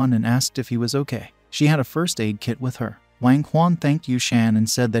Wang Juan and asked if he was okay. She had a first aid kit with her. Wang Juan thanked Yushan and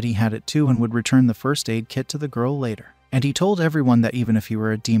said that he had it too and would return the first aid kit to the girl later. And he told everyone that even if he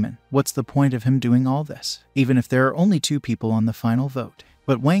were a demon, what's the point of him doing all this, even if there are only 2 people on the final vote.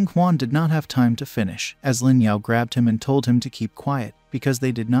 But Wang Juan did not have time to finish, as Lin Yao grabbed him and told him to keep quiet, because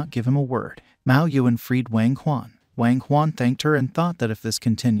they did not give him a word. Mao Yuan freed Wang Juan. Wang Juan thanked her and thought that if this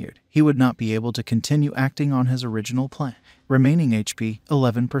continued, he would not be able to continue acting on his original plan. Remaining HP,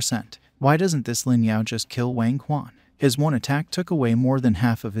 11%. Why doesn't this Lin Yao just kill Wang Juan? His one attack took away more than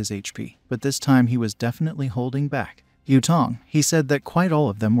half of his HP, but this time he was definitely holding back. Yutong, he said that quite all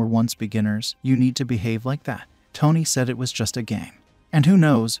of them were once beginners. You need to behave like that. Tony said it was just a game. And who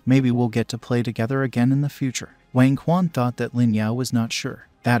knows, maybe we'll get to play together again in the future. Wang Juan thought that Lin Yao was not sure.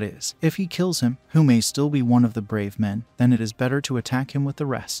 That is, if he kills him, who may still be one of the brave men, then it is better to attack him with the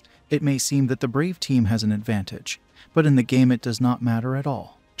rest. It may seem that the brave team has an advantage, but in the game it does not matter at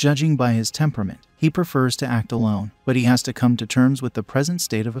all. Judging by his temperament, he prefers to act alone, but he has to come to terms with the present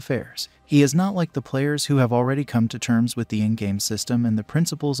state of affairs. He is not like the players who have already come to terms with the in-game system and the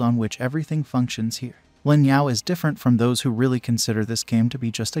principles on which everything functions here. Lin Yao is different from those who really consider this game to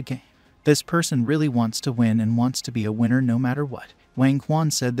be just a game. This person really wants to win and wants to be a winner no matter what. Wang Juan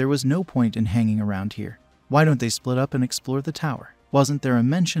said there was no point in hanging around here. Why don't they split up and explore the tower? Wasn't there a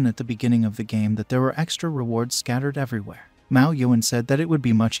mention at the beginning of the game that there were extra rewards scattered everywhere? Mao Yuan said that it would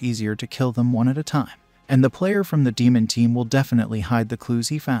be much easier to kill them one at a time, and the player from the demon team will definitely hide the clues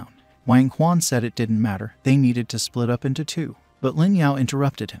he found. Wang Juan said it didn't matter, they needed to split up into 2. But Lin Yao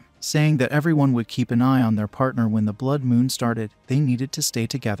interrupted him, saying that everyone would keep an eye on their partner when the blood moon started. They needed to stay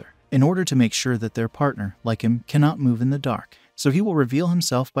together, in order to make sure that their partner, like him, cannot move in the dark. So he will reveal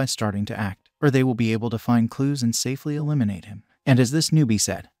himself by starting to act, or they will be able to find clues and safely eliminate him. And as this newbie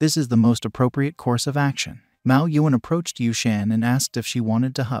said, this is the most appropriate course of action. Mao Yuan approached Yushan and asked if she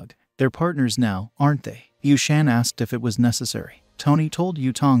wanted to hug. They're partners now, aren't they? Yushan asked if it was necessary. Tony told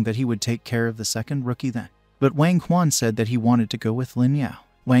Yutong that he would take care of the second rookie then. But Wang Juan said that he wanted to go with Lin Yao.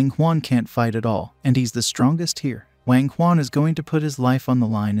 Wang Juan can't fight at all, and he's the strongest here. Wang Juan is going to put his life on the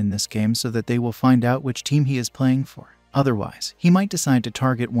line in this game so that they will find out which team he is playing for. Otherwise, he might decide to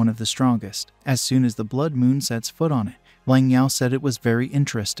target one of the strongest, as soon as the blood moon sets foot on it. Wang Yao said it was very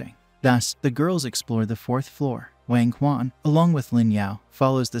interesting. Thus, the girls explore the 4th floor. Wang Juan, along with Lin Yao,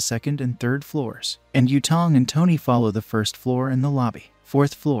 follows the 2nd and 3rd floors, and Yutong and Tony follow the 1st floor and the lobby.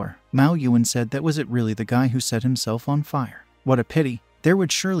 4th floor, Mao Yuan said that was it really the guy who set himself on fire. What a pity. There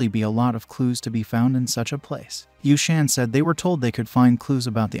would surely be a lot of clues to be found in such a place. Yushan said they were told they could find clues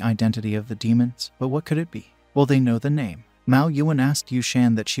about the identity of the demons, but what could it be? Well, they know the name. Mao Yuan asked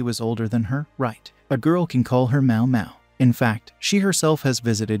Yushan that she was older than her, right? A girl can call her Mao Mao. In fact, she herself has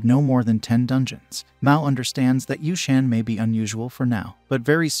visited no more than 10 dungeons. Mao understands that Yushan may be unusual for now, but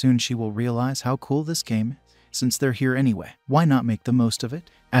very soon she will realize how cool this game is. Since they're here anyway, why not make the most of it?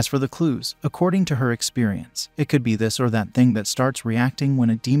 As for the clues, according to her experience, it could be this or that thing that starts reacting when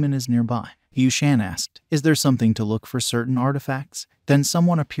a demon is nearby. Yu Shan asked, "Is there something to look for certain artifacts?" Then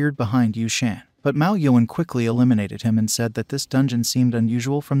someone appeared behind Yu Shan, but Mao Yuan quickly eliminated him and said that this dungeon seemed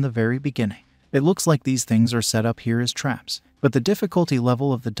unusual from the very beginning. It looks like these things are set up here as traps, but the difficulty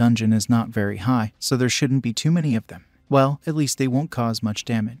level of the dungeon is not very high, so there shouldn't be too many of them. Well, at least they won't cause much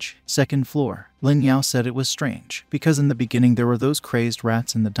damage. Second floor. Lin Yao said it was strange, because in the beginning there were those crazed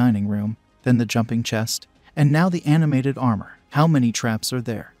rats in the dining room, then the jumping chest, and now the animated armor. How many traps are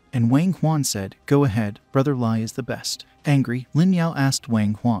there? And Wang Juan said, "Go ahead, Brother Lai is the best." Angry, Lin Yao asked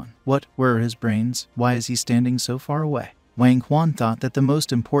Wang Juan, "What? Where are his brains? Why is he standing so far away?" Wang Juan thought that the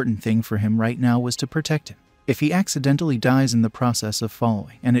most important thing for him right now was to protect him. If he accidentally dies in the process of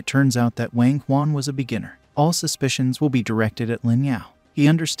following, and it turns out that Wang Juan was a beginner, all suspicions will be directed at Lin Yao. He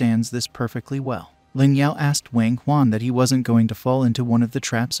understands this perfectly well. Lin Yao asked Wang Juan that he wasn't going to fall into one of the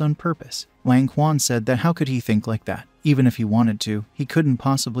traps on purpose. Wang Juan said that how could he think like that? Even if he wanted to, he couldn't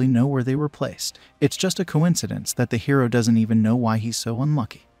possibly know where they were placed. It's just a coincidence that the hero doesn't even know why he's so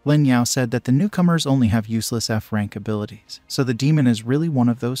unlucky. Lin Yao said that the newcomers only have useless F-rank abilities, so the demon is really one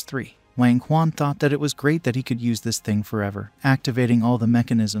of those three. Wang Juan thought that it was great that he could use this thing forever, activating all the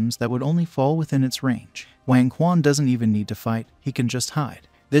mechanisms that would only fall within its range. Wang Juan doesn't even need to fight, he can just hide.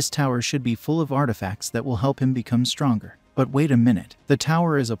 This tower should be full of artifacts that will help him become stronger. But wait a minute, the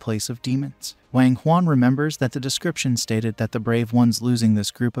tower is a place of demons. Wang Juan remembers that the description stated that the brave ones losing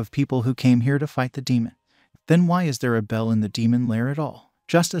this group of people who came here to fight the demon. Then why is there a bell in the demon lair at all?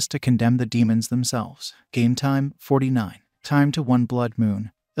 Justice to condemn the demons themselves. Game time, 49. Time to 1 blood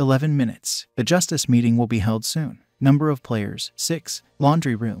moon. 11 minutes. The justice meeting will be held soon. Number of players, 6.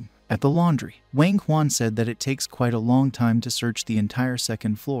 Laundry room. At the laundry, Wang Juan said that it takes quite a long time to search the entire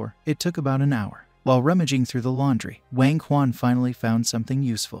second floor. It took about an hour. While rummaging through the laundry, Wang Juan finally found something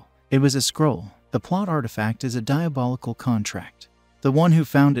useful. It was a scroll. The plot artifact is a diabolical contract. The one who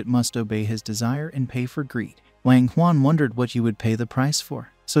found it must obey his desire and pay for greed. Wang Juan wondered what you would pay the price for.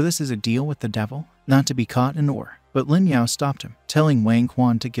 So this is a deal with the devil? Not to be caught in ore. But Lin Yao stopped him, telling Wang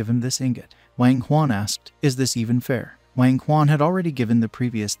Juan to give him this ingot. Wang Juan asked, "Is this even fair?" Wang Juan had already given the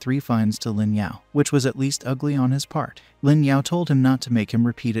previous 3 fines to Lin Yao, which was at least ugly on his part. Lin Yao told him not to make him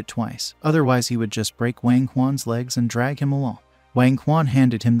repeat it twice, otherwise he would just break Wang Juan's legs and drag him along. Wang Juan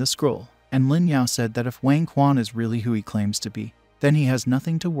handed him the scroll, and Lin Yao said that if Wang Juan is really who he claims to be, then he has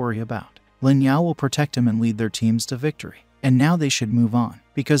nothing to worry about. Lin Yao will protect him and lead their teams to victory. And now they should move on,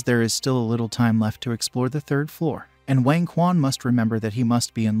 because there is still a little time left to explore the 3rd floor, and Wang Juan must remember that he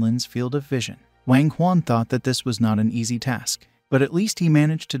must be in Lin's field of vision. Wang Juan thought that this was not an easy task, but at least he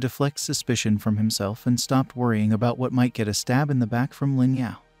managed to deflect suspicion from himself and stopped worrying about what might get a stab in the back from Lin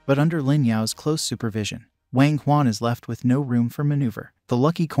Yao. But under Lin Yao's close supervision, Wang Juan is left with no room for maneuver. The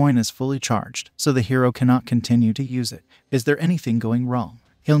lucky coin is fully charged, so the hero cannot continue to use it. Is there anything going wrong?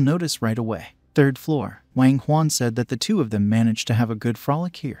 He'll notice right away. 3rd floor. Wang Juan said that the 2 of them managed to have a good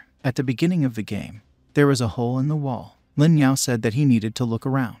frolic here. At the beginning of the game, there was a hole in the wall. Lin Yao said that he needed to look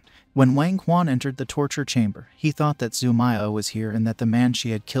around. When Wang Juan entered the torture chamber, he thought that Zhu Maio was here and that the man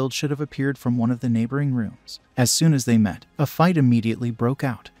she had killed should have appeared from one of the neighboring rooms. As soon as they met, a fight immediately broke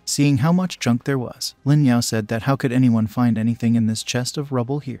out. Seeing how much junk there was, Lin Yao said that how could anyone find anything in this chest of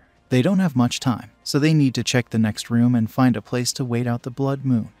rubble here? They don't have much time, so they need to check the next room and find a place to wait out the blood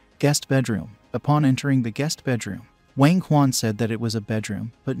moon. Guest bedroom. Upon entering the guest bedroom, Wang Juan said that it was a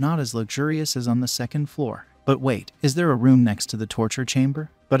bedroom, but not as luxurious as on the 2nd floor. But wait, is there a room next to the torture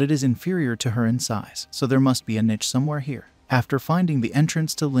chamber? But it is inferior to her in size, so there must be a niche somewhere here. After finding the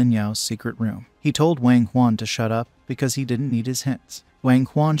entrance to Lin Yao's secret room, he told Wang Juan to shut up because he didn't need his hints. Wang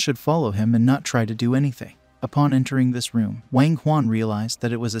Juan should follow him and not try to do anything. Upon entering this room, Wang Juan realized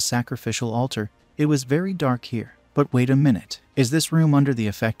that it was a sacrificial altar. It was very dark here. But wait a minute, is this room under the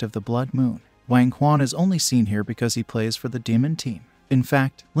effect of the blood moon? Wang Juan is only seen here because he plays for the demon team. In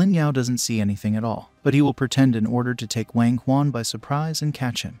fact, Lin Yao doesn't see anything at all, but he will pretend in order to take Wang Juan by surprise and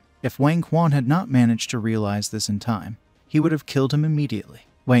catch him. If Wang Juan had not managed to realize this in time, he would have killed him immediately.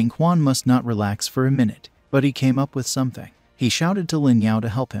 Wang Juan must not relax for a minute, but he came up with something. He shouted to Lin Yao to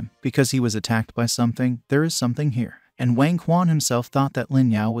help him, because he was attacked by something. There is something here. And Wang Juan himself thought that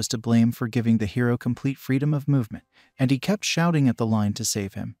Lin Yao was to blame for giving the hero complete freedom of movement, and he kept shouting at the line to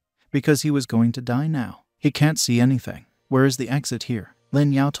save him, because he was going to die now. He can't see anything. Where is the exit here?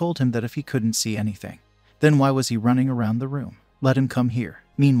 Lin Yao told him that if he couldn't see anything, then why was he running around the room? Let him come here.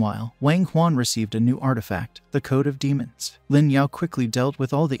 Meanwhile, Wang Juan received a new artifact, the Code of Demons. Lin Yao quickly dealt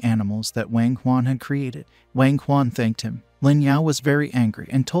with all the animals that Wang Juan had created. Wang Juan thanked him. Lin Yao was very angry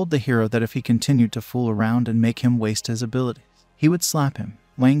and told the hero that if he continued to fool around and make him waste his abilities, he would slap him.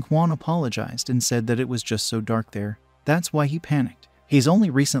 Wang Juan apologized and said that it was just so dark there. That's why he panicked. He's only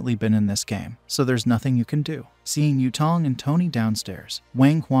recently been in this game, so there's nothing you can do. Seeing Yutong and Tony downstairs,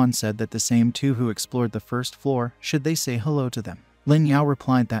 Wang Juan said that the same two who explored the first floor, should they say hello to them? Lin Yao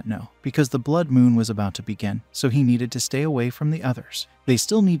replied that no, because the blood moon was about to begin, so he needed to stay away from the others. They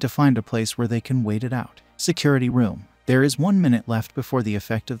still need to find a place where they can wait it out. Security room. There is 1 minute left before the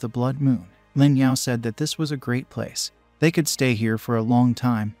effect of the blood moon. Lin Yao said that this was a great place. They could stay here for a long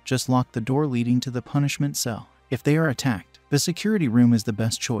time, just lock the door leading to the punishment cell. If they are attacked, the security room is the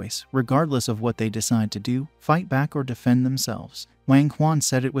best choice, regardless of what they decide to do, fight back or defend themselves. Wang Juan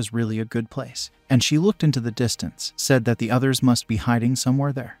said it was really a good place, and she looked into the distance, said that the others must be hiding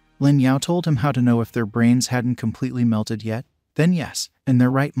somewhere there. Lin Yao told him how to know if their brains hadn't completely melted yet. Then yes, in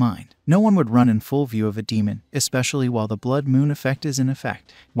their right mind. No one would run in full view of a demon, especially while the blood moon effect is in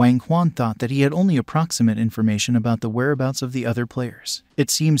effect. Wang Juan thought that he had only approximate information about the whereabouts of the other players. It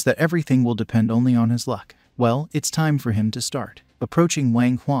seems that everything will depend only on his luck. Well, it's time for him to start. Approaching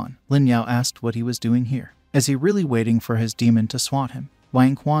Wang Juan, Lin Yao asked what he was doing here. Is he really waiting for his demon to swat him?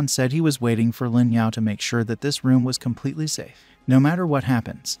 Wang Juan said he was waiting for Lin Yao to make sure that this room was completely safe, no matter what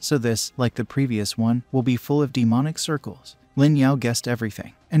happens, so this, like the previous one, will be full of demonic circles. Lin Yao guessed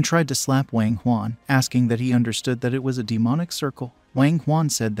everything, and tried to slap Wang Juan, asking that he understood that it was a demonic circle. Wang Juan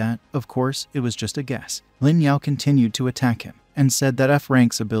said that, of course, it was just a guess. Lin Yao continued to attack him, and said that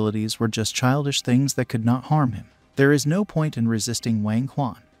F-Rank's abilities were just childish things that could not harm him. There is no point in resisting Wang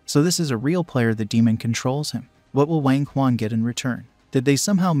Juan, so this is a real player. The demon controls him. What will Wang Juan get in return? Did they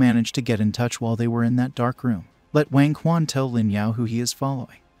somehow manage to get in touch while they were in that dark room? Let Wang Juan tell Lin Yao who he is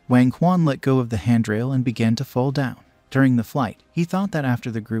following. Wang Juan let go of the handrail and began to fall down. During the flight, he thought that after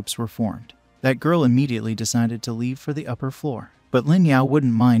the groups were formed, that girl immediately decided to leave for the upper floor. But Lin Yao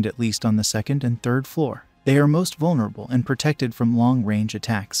wouldn't mind, at least on the second and third floor. They are most vulnerable and protected from long-range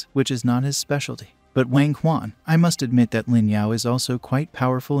attacks, which is not his specialty. But Wang Juan, I must admit that Lin Yao is also quite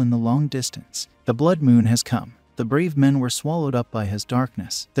powerful in the long distance. The blood moon has come. The brave men were swallowed up by his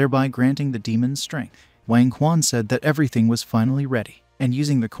darkness, thereby granting the demons strength. Wang Juan said that everything was finally ready, and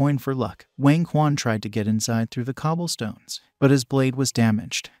using the coin for luck, Wang Juan tried to get inside through the cobblestones, but his blade was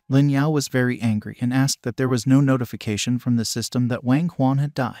damaged. Lin Yao was very angry and asked that there was no notification from the system that Wang Juan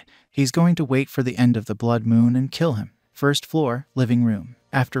had died. He's going to wait for the end of the blood moon and kill him. First floor, living room.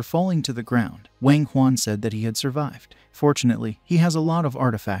 After falling to the ground, Wang Juan said that he had survived. Fortunately, he has a lot of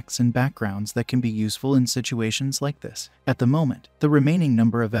artifacts and backgrounds that can be useful in situations like this. At the moment, the remaining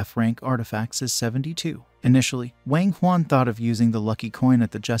number of F-rank artifacts is 72. Initially, Wang Juan thought of using the lucky coin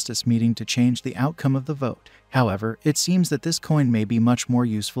at the justice meeting to change the outcome of the vote. However, it seems that this coin may be much more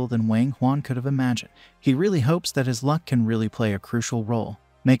useful than Wang Juan could have imagined. He really hopes that his luck can really play a crucial role,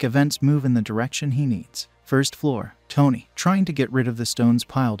 make events move in the direction he needs. First floor, Tony, trying to get rid of the stones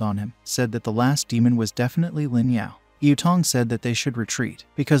piled on him, said that the last demon was definitely Lin Yao. Yutong said that they should retreat,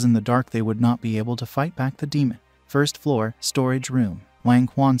 because in the dark they would not be able to fight back the demon. First floor, storage room. Wang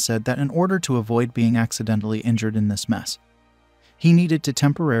Juan said that in order to avoid being accidentally injured in this mess, he needed to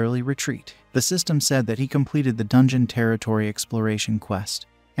temporarily retreat. The system said that he completed the dungeon territory exploration quest,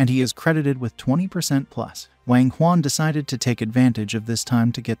 and he is credited with 20% plus. Wang Juan decided to take advantage of this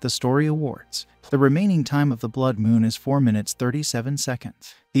time to get the story awards. The remaining time of the blood moon is 4 minutes 37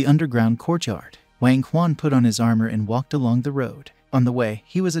 seconds. The underground courtyard. Wang Juan put on his armor and walked along the road. On the way,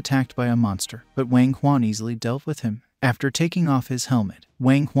 he was attacked by a monster, but Wang Juan easily dealt with him. After taking off his helmet,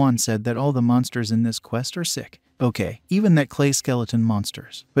 Wang Juan said that all the monsters in this quest are sick. Okay, even that clay skeleton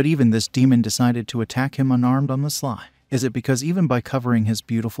monsters. But even this demon decided to attack him unarmed on the sly. Is it because even by covering his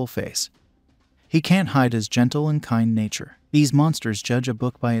beautiful face, he can't hide his gentle and kind nature? These monsters judge a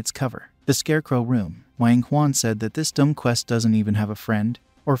book by its cover. The Scarecrow Room. Wang Juan said that this dumb quest doesn't even have a friend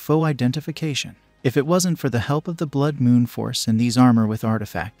or foe identification. If it wasn't for the help of the Blood Moon Force and these armor with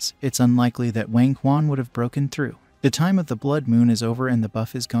artifacts, it's unlikely that Wang Juan would have broken through. The time of the Blood Moon is over and the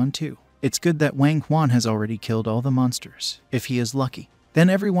buff is gone too. It's good that Wang Juan has already killed all the monsters. If he is lucky, then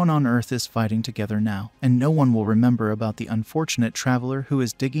everyone on Earth is fighting together now, and no one will remember about the unfortunate traveler who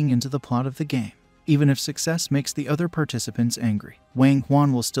is digging into the plot of the game. Even if success makes the other participants angry, Wang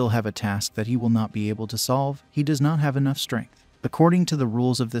Juan will still have a task that he will not be able to solve. He does not have enough strength. According to the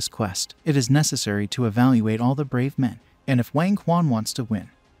rules of this quest, it is necessary to evaluate all the brave men, and if Wang Juan wants to win,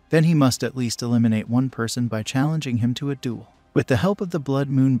 then he must at least eliminate one person by challenging him to a duel. With the help of the Blood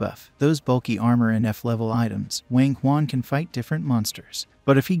Moon buff, those bulky armor and F-level items, Wang Juan can fight different monsters.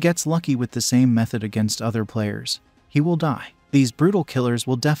 But if he gets lucky with the same method against other players, he will die. These brutal killers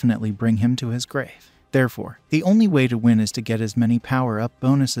will definitely bring him to his grave. Therefore, the only way to win is to get as many power-up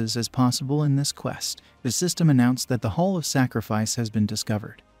bonuses as possible in this quest. The system announced that the Hall of Sacrifice has been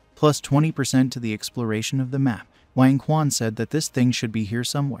discovered, plus 20% to the exploration of the map. Wang Juan said that this thing should be here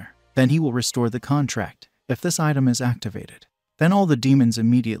somewhere. Then he will restore the contract. If this item is activated, then all the demons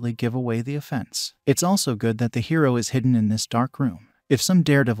immediately give away the offense. It's also good that the hero is hidden in this dark room. If some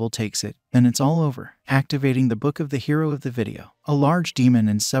daredevil takes it, then it's all over. Activating the book of the hero of the video, a large demon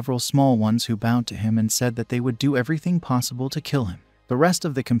and several small ones who bowed to him and said that they would do everything possible to kill him. The rest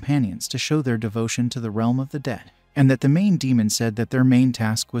of the companions to show their devotion to the realm of the dead, and that the main demon said that their main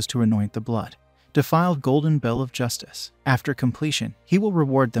task was to anoint the blood defiled golden bell of justice. After completion, he will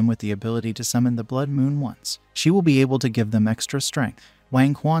reward them with the ability to summon the blood moon once. She will be able to give them extra strength.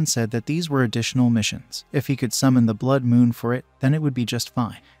 Wang Juan said that these were additional missions. If he could summon the blood moon for it, then it would be just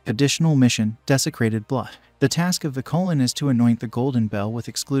fine. Additional mission, desecrated blood. The task of the colon is to anoint the golden bell with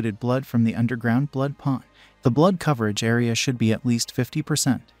excluded blood from the underground blood pond. The blood coverage area should be at least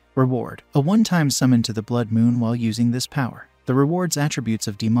 50%. Reward: a one-time summon to the blood moon while using this power. The reward's attributes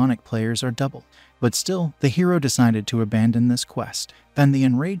of demonic players are double, but still, the hero decided to abandon this quest. Then the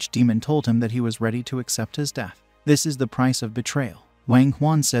enraged demon told him that he was ready to accept his death. This is the price of betrayal. Wang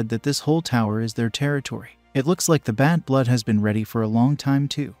Juan said that this whole tower is their territory. It looks like the bad blood has been ready for a long time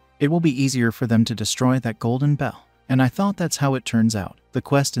too. It will be easier for them to destroy that golden bell. And I thought that's how it turns out. The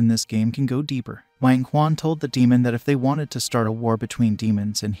quest in this game can go deeper. Wang Juan told the demon that if they wanted to start a war between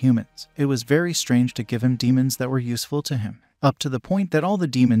demons and humans, it was very strange to give him demons that were useful to him, up to the point that all the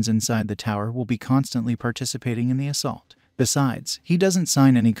demons inside the tower will be constantly participating in the assault. Besides, he doesn't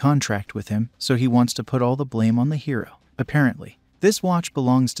sign any contract with him, so he wants to put all the blame on the hero. Apparently, this watch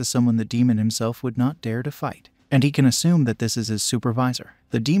belongs to someone the demon himself would not dare to fight, and he can assume that this is his supervisor.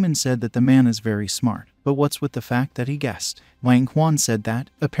 The demon said that the man is very smart, but what's with the fact that he guessed? Wang Juan said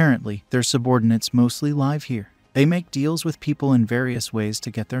that, apparently, their subordinates mostly live here. They make deals with people in various ways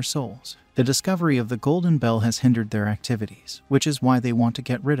to get their souls. The discovery of the golden bell has hindered their activities, which is why they want to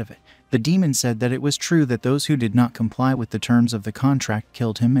get rid of it. The demon said that it was true that those who did not comply with the terms of the contract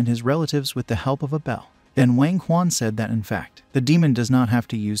killed him and his relatives with the help of a bell. Then Wang Juan said that in fact, the demon does not have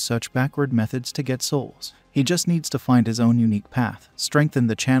to use such backward methods to get souls. He just needs to find his own unique path, strengthen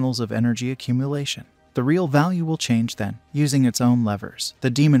the channels of energy accumulation. The real value will change then. Using its own levers, the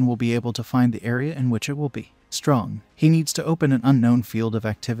demon will be able to find the area in which it will be strong. He needs to open an unknown field of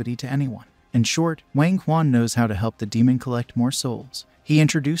activity to anyone. In short, Wang Juan knows how to help the demon collect more souls. He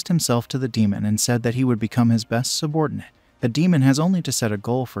introduced himself to the demon and said that he would become his best subordinate. The demon has only to set a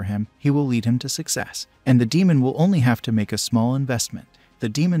goal for him, he will lead him to success, and the demon will only have to make a small investment. The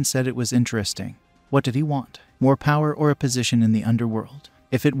demon said it was interesting. What did he want? More power or a position in the underworld?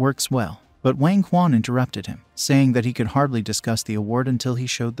 If it works well. But Wang Juan interrupted him, saying that he could hardly discuss the award until he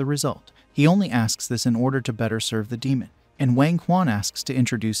showed the result. He only asks this in order to better serve the demon, and Wang Juan asks to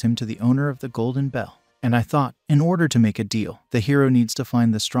introduce him to the owner of the golden bell. And I thought, in order to make a deal, the hero needs to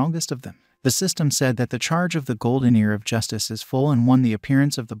find the strongest of them. The system said that the charge of the golden ear of justice is full, and when the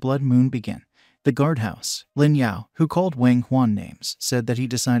appearance of the blood moon began, the guardhouse, Lin Yao, who called Wang Juan names, said that he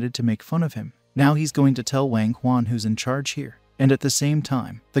decided to make fun of him. Now he's going to tell Wang Juan who's in charge here. And at the same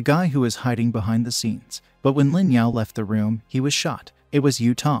time, the guy who is hiding behind the scenes. But when Lin Yao left the room, he was shot. It was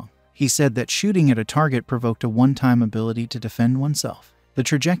Yu Tong. He said that shooting at a target provoked a one-time ability to defend oneself. The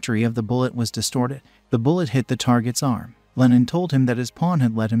trajectory of the bullet was distorted. The bullet hit the target's arm. Lenin told him that his pawn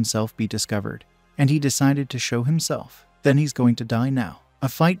had let himself be discovered, and he decided to show himself. Then he's going to die now. A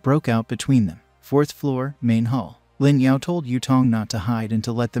fight broke out between them. 4th floor, main hall. Lin Yao told Yu Tong not to hide and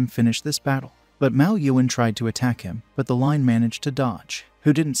to let them finish this battle. But Mao Yuan tried to attack him, but the line managed to dodge.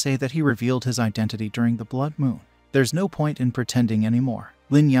 Who didn't say that he revealed his identity during the blood moon? There's no point in pretending anymore.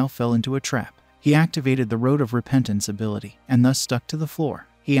 Lin Yao fell into a trap. He activated the Road of Repentance ability, and thus stuck to the floor.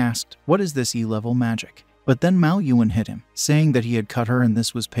 He asked, "What is this E-level magic?" But then Mao Yuan hit him, saying that he had cut her and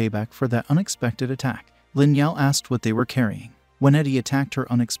this was payback for that unexpected attack. Lin Yao asked what they were carrying. When Eddie attacked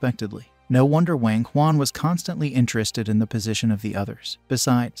her unexpectedly. No wonder Wang Juan was constantly interested in the position of the others.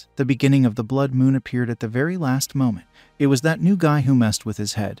 Besides, the beginning of the blood moon appeared at the very last moment. It was that new guy who messed with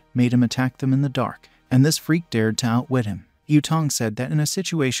his head, made him attack them in the dark, and this freak dared to outwit him. Yu Tong said that in a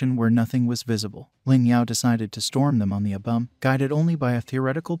situation where nothing was visible, Lin Yao decided to storm them on the Abum, guided only by a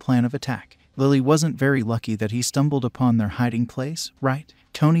theoretical plan of attack. Lily wasn't very lucky that he stumbled upon their hiding place, right?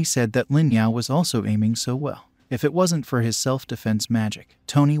 Tony said that Lin Yao was also aiming so well. If it wasn't for his self-defense magic,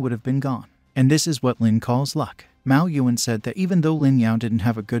 Tony would have been gone. And this is what Lin calls luck. Mao Yuan said that even though Lin Yao didn't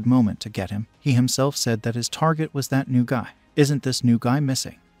have a good moment to get him, he himself said that his target was that new guy. Isn't this new guy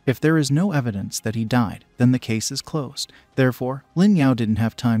missing? If there is no evidence that he died, then the case is closed. Therefore, Lin Yao didn't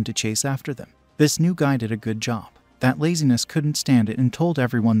have time to chase after them. This new guy did a good job. That laziness couldn't stand it and told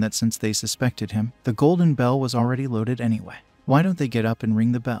everyone that since they suspected him, the golden bell was already loaded anyway. Why don't they get up and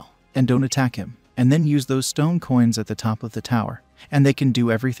ring the bell? And don't attack him. and then use those stone coins at the top of the tower, and they can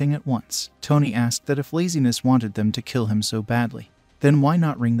do everything at once. Tony asked that if laziness wanted them to kill him so badly, then why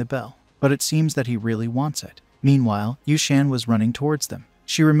not ring the bell? But it seems that he really wants it. Meanwhile, Yushan was running towards them.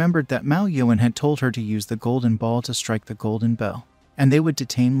 She remembered that Mao Yuan had told her to use the golden ball to strike the golden bell, and they would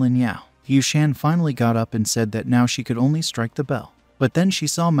detain Lin Yao. Yushan finally got up and said that now she could only strike the bell. But then she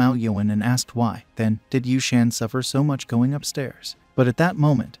saw Mao Yuan and asked why. Then, did Yushan suffer so much going upstairs? But at that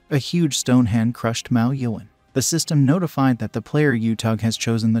moment, a huge stone hand crushed Mao Yuan. The system notified that the player Yutug has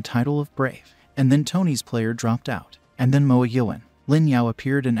chosen the title of Brave, and then Tony's player dropped out. And then Mao Yuan. Lin Yao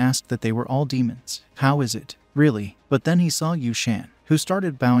appeared and asked that they were all demons. How is it? Really? But then he saw Yushan, who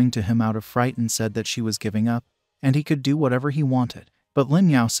started bowing to him out of fright and said that she was giving up, and he could do whatever he wanted. But Lin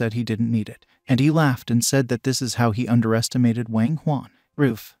Yao said he didn't need it, and he laughed and said that this is how he underestimated Wang Juan.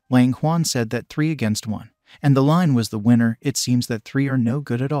 Roof. Wang Juan said that 3 against 1, and the line was the winner. It seems that 3 are no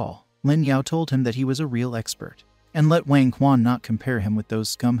good at all. Lin Yao told him that he was a real expert, and let Wang Juan not compare him with those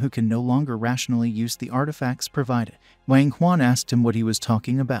scum who can no longer rationally use the artifacts provided. Wang Juan asked him what he was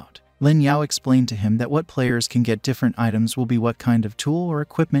talking about. Lin Yao explained to him that what players can get different items will be what kind of tool or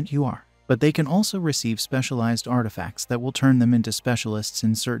equipment you are, but they can also receive specialized artifacts that will turn them into specialists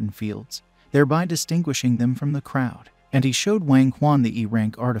in certain fields, thereby distinguishing them from the crowd. And he showed Wang Juan the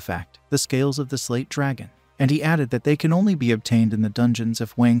E-rank artifact, the Scales of the Slate Dragon, and he added that they can only be obtained in the dungeons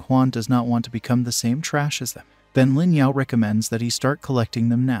if Wang Juan does not want to become the same trash as them. Then Lin Yao recommends that he start collecting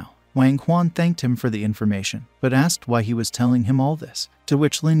them now. Wang Juan thanked him for the information, but asked why he was telling him all this, to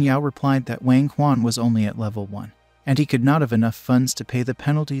which Lin Yao replied that Wang Juan was only at level 1, and he could not have enough funds to pay the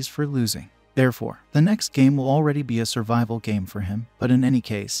penalties for losing. Therefore, the next game will already be a survival game for him, but in any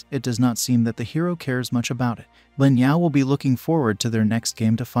case, it does not seem that the hero cares much about it. Lin Yao will be looking forward to their next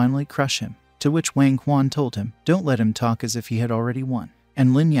game to finally crush him, to which Wang Juan told him, don't let him talk as if he had already won.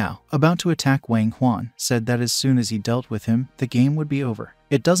 And Lin Yao, about to attack Wang Juan, said that as soon as he dealt with him, the game would be over.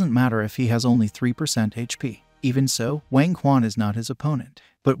 It doesn't matter if he has only 3% HP. Even so, Wang Juan is not his opponent.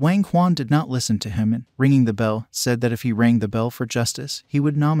 But Wang Juan did not listen to him and, ringing the bell, said that if he rang the bell for justice, he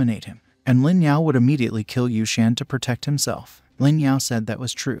would nominate him, and Lin Yao would immediately kill Yushan to protect himself. Lin Yao said that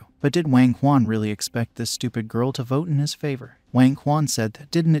was true, but did Wang Juan really expect this stupid girl to vote in his favor? Wang Juan said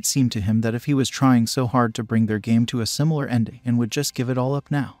that didn't it seem to him that if he was trying so hard to bring their game to a similar ending and would just give it all up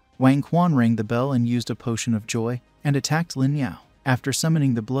now? Wang Juan rang the bell and used a potion of joy, and attacked Lin Yao. After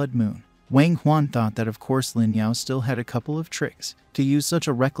summoning the Blood Moon, Wang Juan thought that of course Lin Yao still had a couple of tricks to use such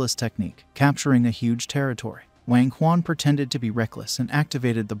a reckless technique, capturing a huge territory. Wang Juan pretended to be reckless and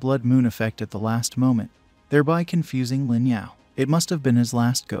activated the Blood Moon effect at the last moment, thereby confusing Lin Yao. It must have been his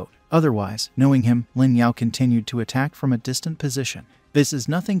last goat. Otherwise, knowing him, Lin Yao continued to attack from a distant position. This is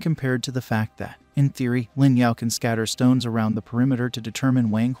nothing compared to the fact that, in theory, Lin Yao can scatter stones around the perimeter to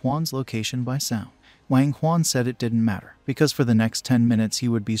determine Wang Juan's location by sound. Wang Juan said it didn't matter, because for the next 10 minutes he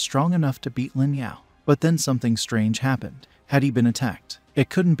would be strong enough to beat Lin Yao. But then something strange happened. Had he been attacked? It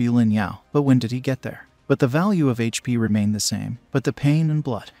couldn't be Lin Yao, but when did he get there? But the value of HP remained the same, but the pain and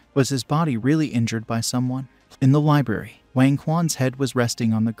blood. Was his body really injured by someone? In the library, Wang Juan's head was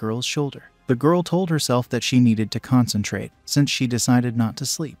resting on the girl's shoulder. The girl told herself that she needed to concentrate, since she decided not to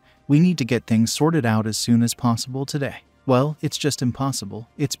sleep. We need to get things sorted out as soon as possible today. Well, it's just impossible.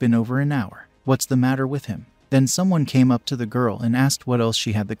 It's been over an hour. What's the matter with him? Then someone came up to the girl and asked what else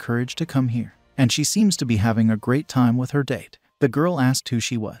she had the courage to come here. And she seems to be having a great time with her date. The girl asked who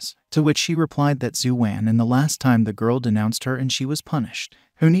she was, to which she replied that Zhu Wan, and the last time the girl denounced her and she was punished.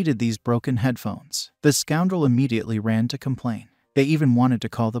 Who needed these broken headphones? The scoundrel immediately ran to complain. They even wanted to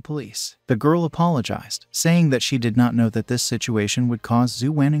call the police. The girl apologized, saying that she did not know that this situation would cause Zhu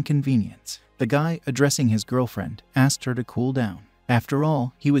Wan inconvenience. The guy, addressing his girlfriend, asked her to cool down. After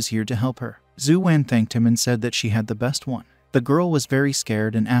all, he was here to help her. Zhu Wan thanked him and said that she had the best one. The girl was very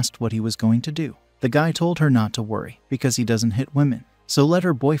scared and asked what he was going to do. The guy told her not to worry, because he doesn't hit women. So let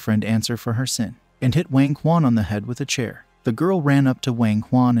her boyfriend answer for her sin, and hit Wang Juan on the head with a chair. The girl ran up to Wang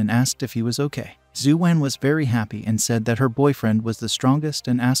Juan and asked if he was okay. Zhu Wan was very happy and said that her boyfriend was the strongest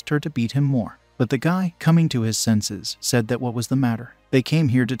and asked her to beat him more. But the guy, coming to his senses, said that what was the matter? They came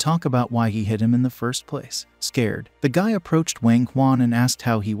here to talk about why he hit him in the first place. Scared, the guy approached Wang Juan and asked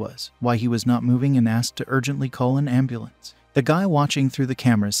how he was, why he was not moving, and asked to urgently call an ambulance. The guy watching through the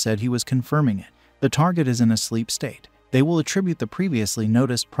cameras said he was confirming it. The target is in a sleep state. They will attribute the previously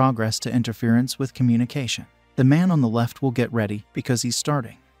noticed progress to interference with communication. The man on the left will get ready because he's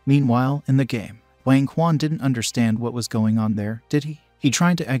starting. Meanwhile, in the game, Wang Juan didn't understand what was going on there, did he? He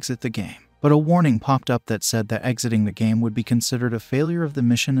tried to exit the game, but a warning popped up that said that exiting the game would be considered a failure of the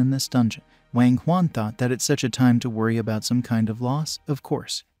mission in this dungeon. Wang Juan thought that it's such a time to worry about some kind of loss, of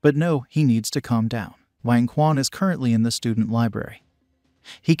course. But no, he needs to calm down. Wang Juan is currently in the student library.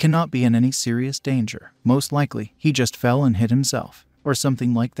 He cannot be in any serious danger. Most likely, he just fell and hit himself, or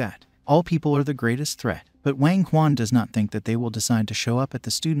something like that. All people are the greatest threat, but Wang Juan does not think that they will decide to show up at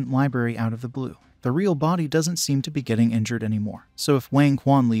the student library out of the blue. The real body doesn't seem to be getting injured anymore. So if Wang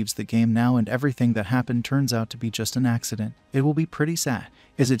Juan leaves the game now and everything that happened turns out to be just an accident, it will be pretty sad.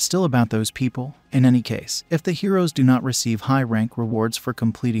 Is it still about those people? In any case, if the heroes do not receive high rank rewards for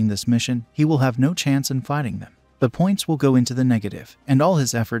completing this mission, he will have no chance in fighting them. The points will go into the negative, and all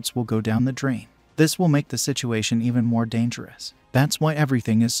his efforts will go down the drain. This will make the situation even more dangerous. That's why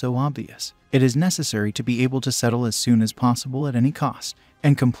everything is so obvious. It is necessary to be able to settle as soon as possible at any cost,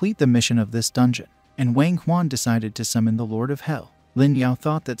 and complete the mission of this dungeon. And Wang Juan decided to summon the Lord of Hell. Lin Yao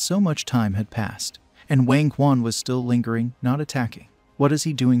thought that so much time had passed, and Wang Juan was still lingering, not attacking. What is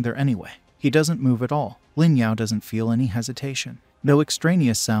he doing there anyway? He doesn't move at all. Lin Yao doesn't feel any hesitation. No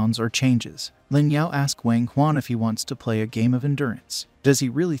extraneous sounds or changes. Lin Yao asked Wang Juan if he wants to play a game of endurance. Does he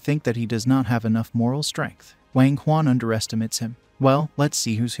really think that he does not have enough moral strength? Wang Juan underestimates him. Well, let's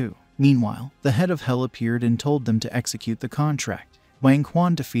see who's who. Meanwhile, the head of Hell appeared and told them to execute the contract. Wang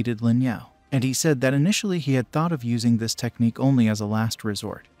Juan defeated Lin Yao, and he said that initially he had thought of using this technique only as a last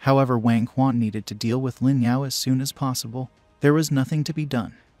resort. However, Wang Juan needed to deal with Lin Yao as soon as possible. There was nothing to be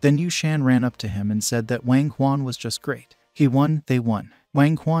done. Then Yu Shan ran up to him and said that Wang Juan was just great. He won, they won.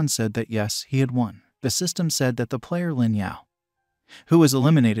 Wang Juan said that yes, he had won. The system said that the player Lin Yao, who was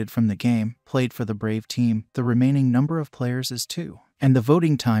eliminated from the game, played for the brave team. The remaining number of players is 2, and the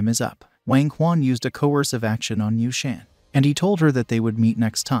voting time is up. Wang Juan used a coercive action on Yu Shan, and he told her that they would meet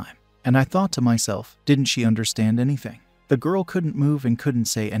next time. And I thought to myself, didn't she understand anything? The girl couldn't move and couldn't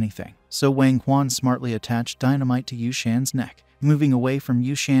say anything. So Wang Juan smartly attached dynamite to Yu Shan's neck, moving away from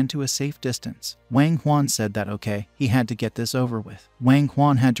Yu Shan to a safe distance. Wang Juan said that okay, he had to get this over with. Wang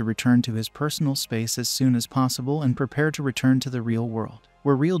Juan had to return to his personal space as soon as possible and prepare to return to the real world,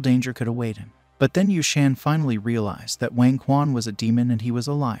 where real danger could await him. But then Yu Shan finally realized that Wang Juan was a demon and he was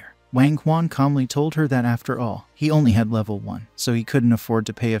a liar. Wang Juan calmly told her that after all, he only had level 1, so he couldn't afford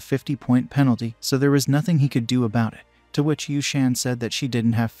to pay a 50-point penalty, so there was nothing he could do about it. To which Yu Shan said that she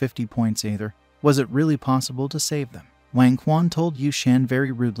didn't have 50 points either. Was it really possible to save them? Wang Juan told Yu Shan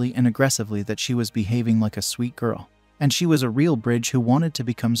very rudely and aggressively that she was behaving like a sweet girl, and she was a real bridge who wanted to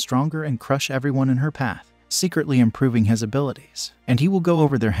become stronger and crush everyone in her path, secretly improving his abilities, and he will go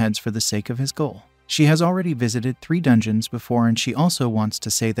over their heads for the sake of his goal. She has already visited 3 dungeons before, and she also wants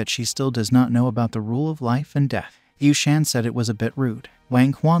to say that she still does not know about the rule of life and death. Yu Shan said it was a bit rude.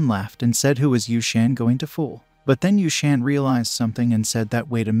 Wang Juan laughed and said, who is Yu Shan going to fool? But then Yu Shan realized something and said that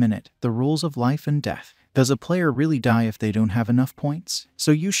wait a minute, the rules of life and death. Does a player really die if they don't have enough points?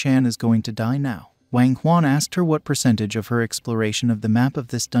 So Yu Shan is going to die now. Wang Juan asked her what percentage of her exploration of the map of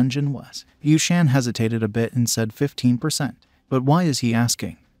this dungeon was. Yu Shan hesitated a bit and said 15%. But why is he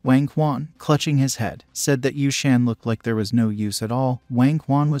asking? Wang Juan, clutching his head, said that Yu Shan looked like there was no use at all. Wang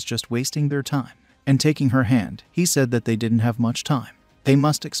Juan was just wasting their time. And taking her hand, he said that they didn't have much time. They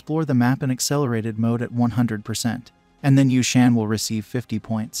must explore the map in accelerated mode at 100%. And then Yu Shan will receive 50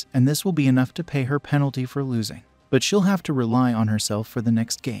 points, and this will be enough to pay her penalty for losing. But she'll have to rely on herself for the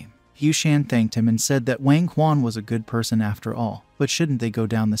next game. Yu Shan thanked him and said that Wang Juan was a good person after all, but shouldn't they go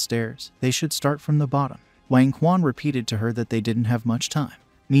down the stairs? They should start from the bottom. Wang Juan repeated to her that they didn't have much time.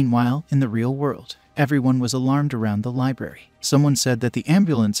 Meanwhile, in the real world, everyone was alarmed around the library. Someone said that the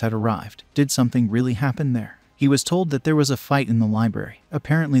ambulance had arrived. Did something really happen there? He was told that there was a fight in the library.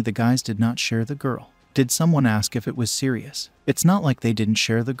 Apparently the guys did not share the girl. Did someone ask if it was serious? It's not like they didn't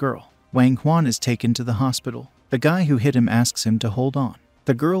share the girl. Wang Juan is taken to the hospital. The guy who hit him asks him to hold on.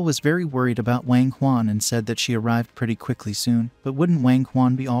 The girl was very worried about Wang Juan and said that she arrived pretty quickly soon, but wouldn't Wang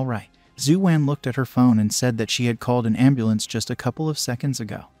Juan be alright? Zhu Wan looked at her phone and said that she had called an ambulance just a couple of seconds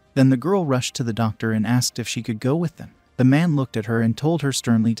ago. Then the girl rushed to the doctor and asked if she could go with them. The man looked at her and told her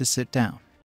sternly to sit down.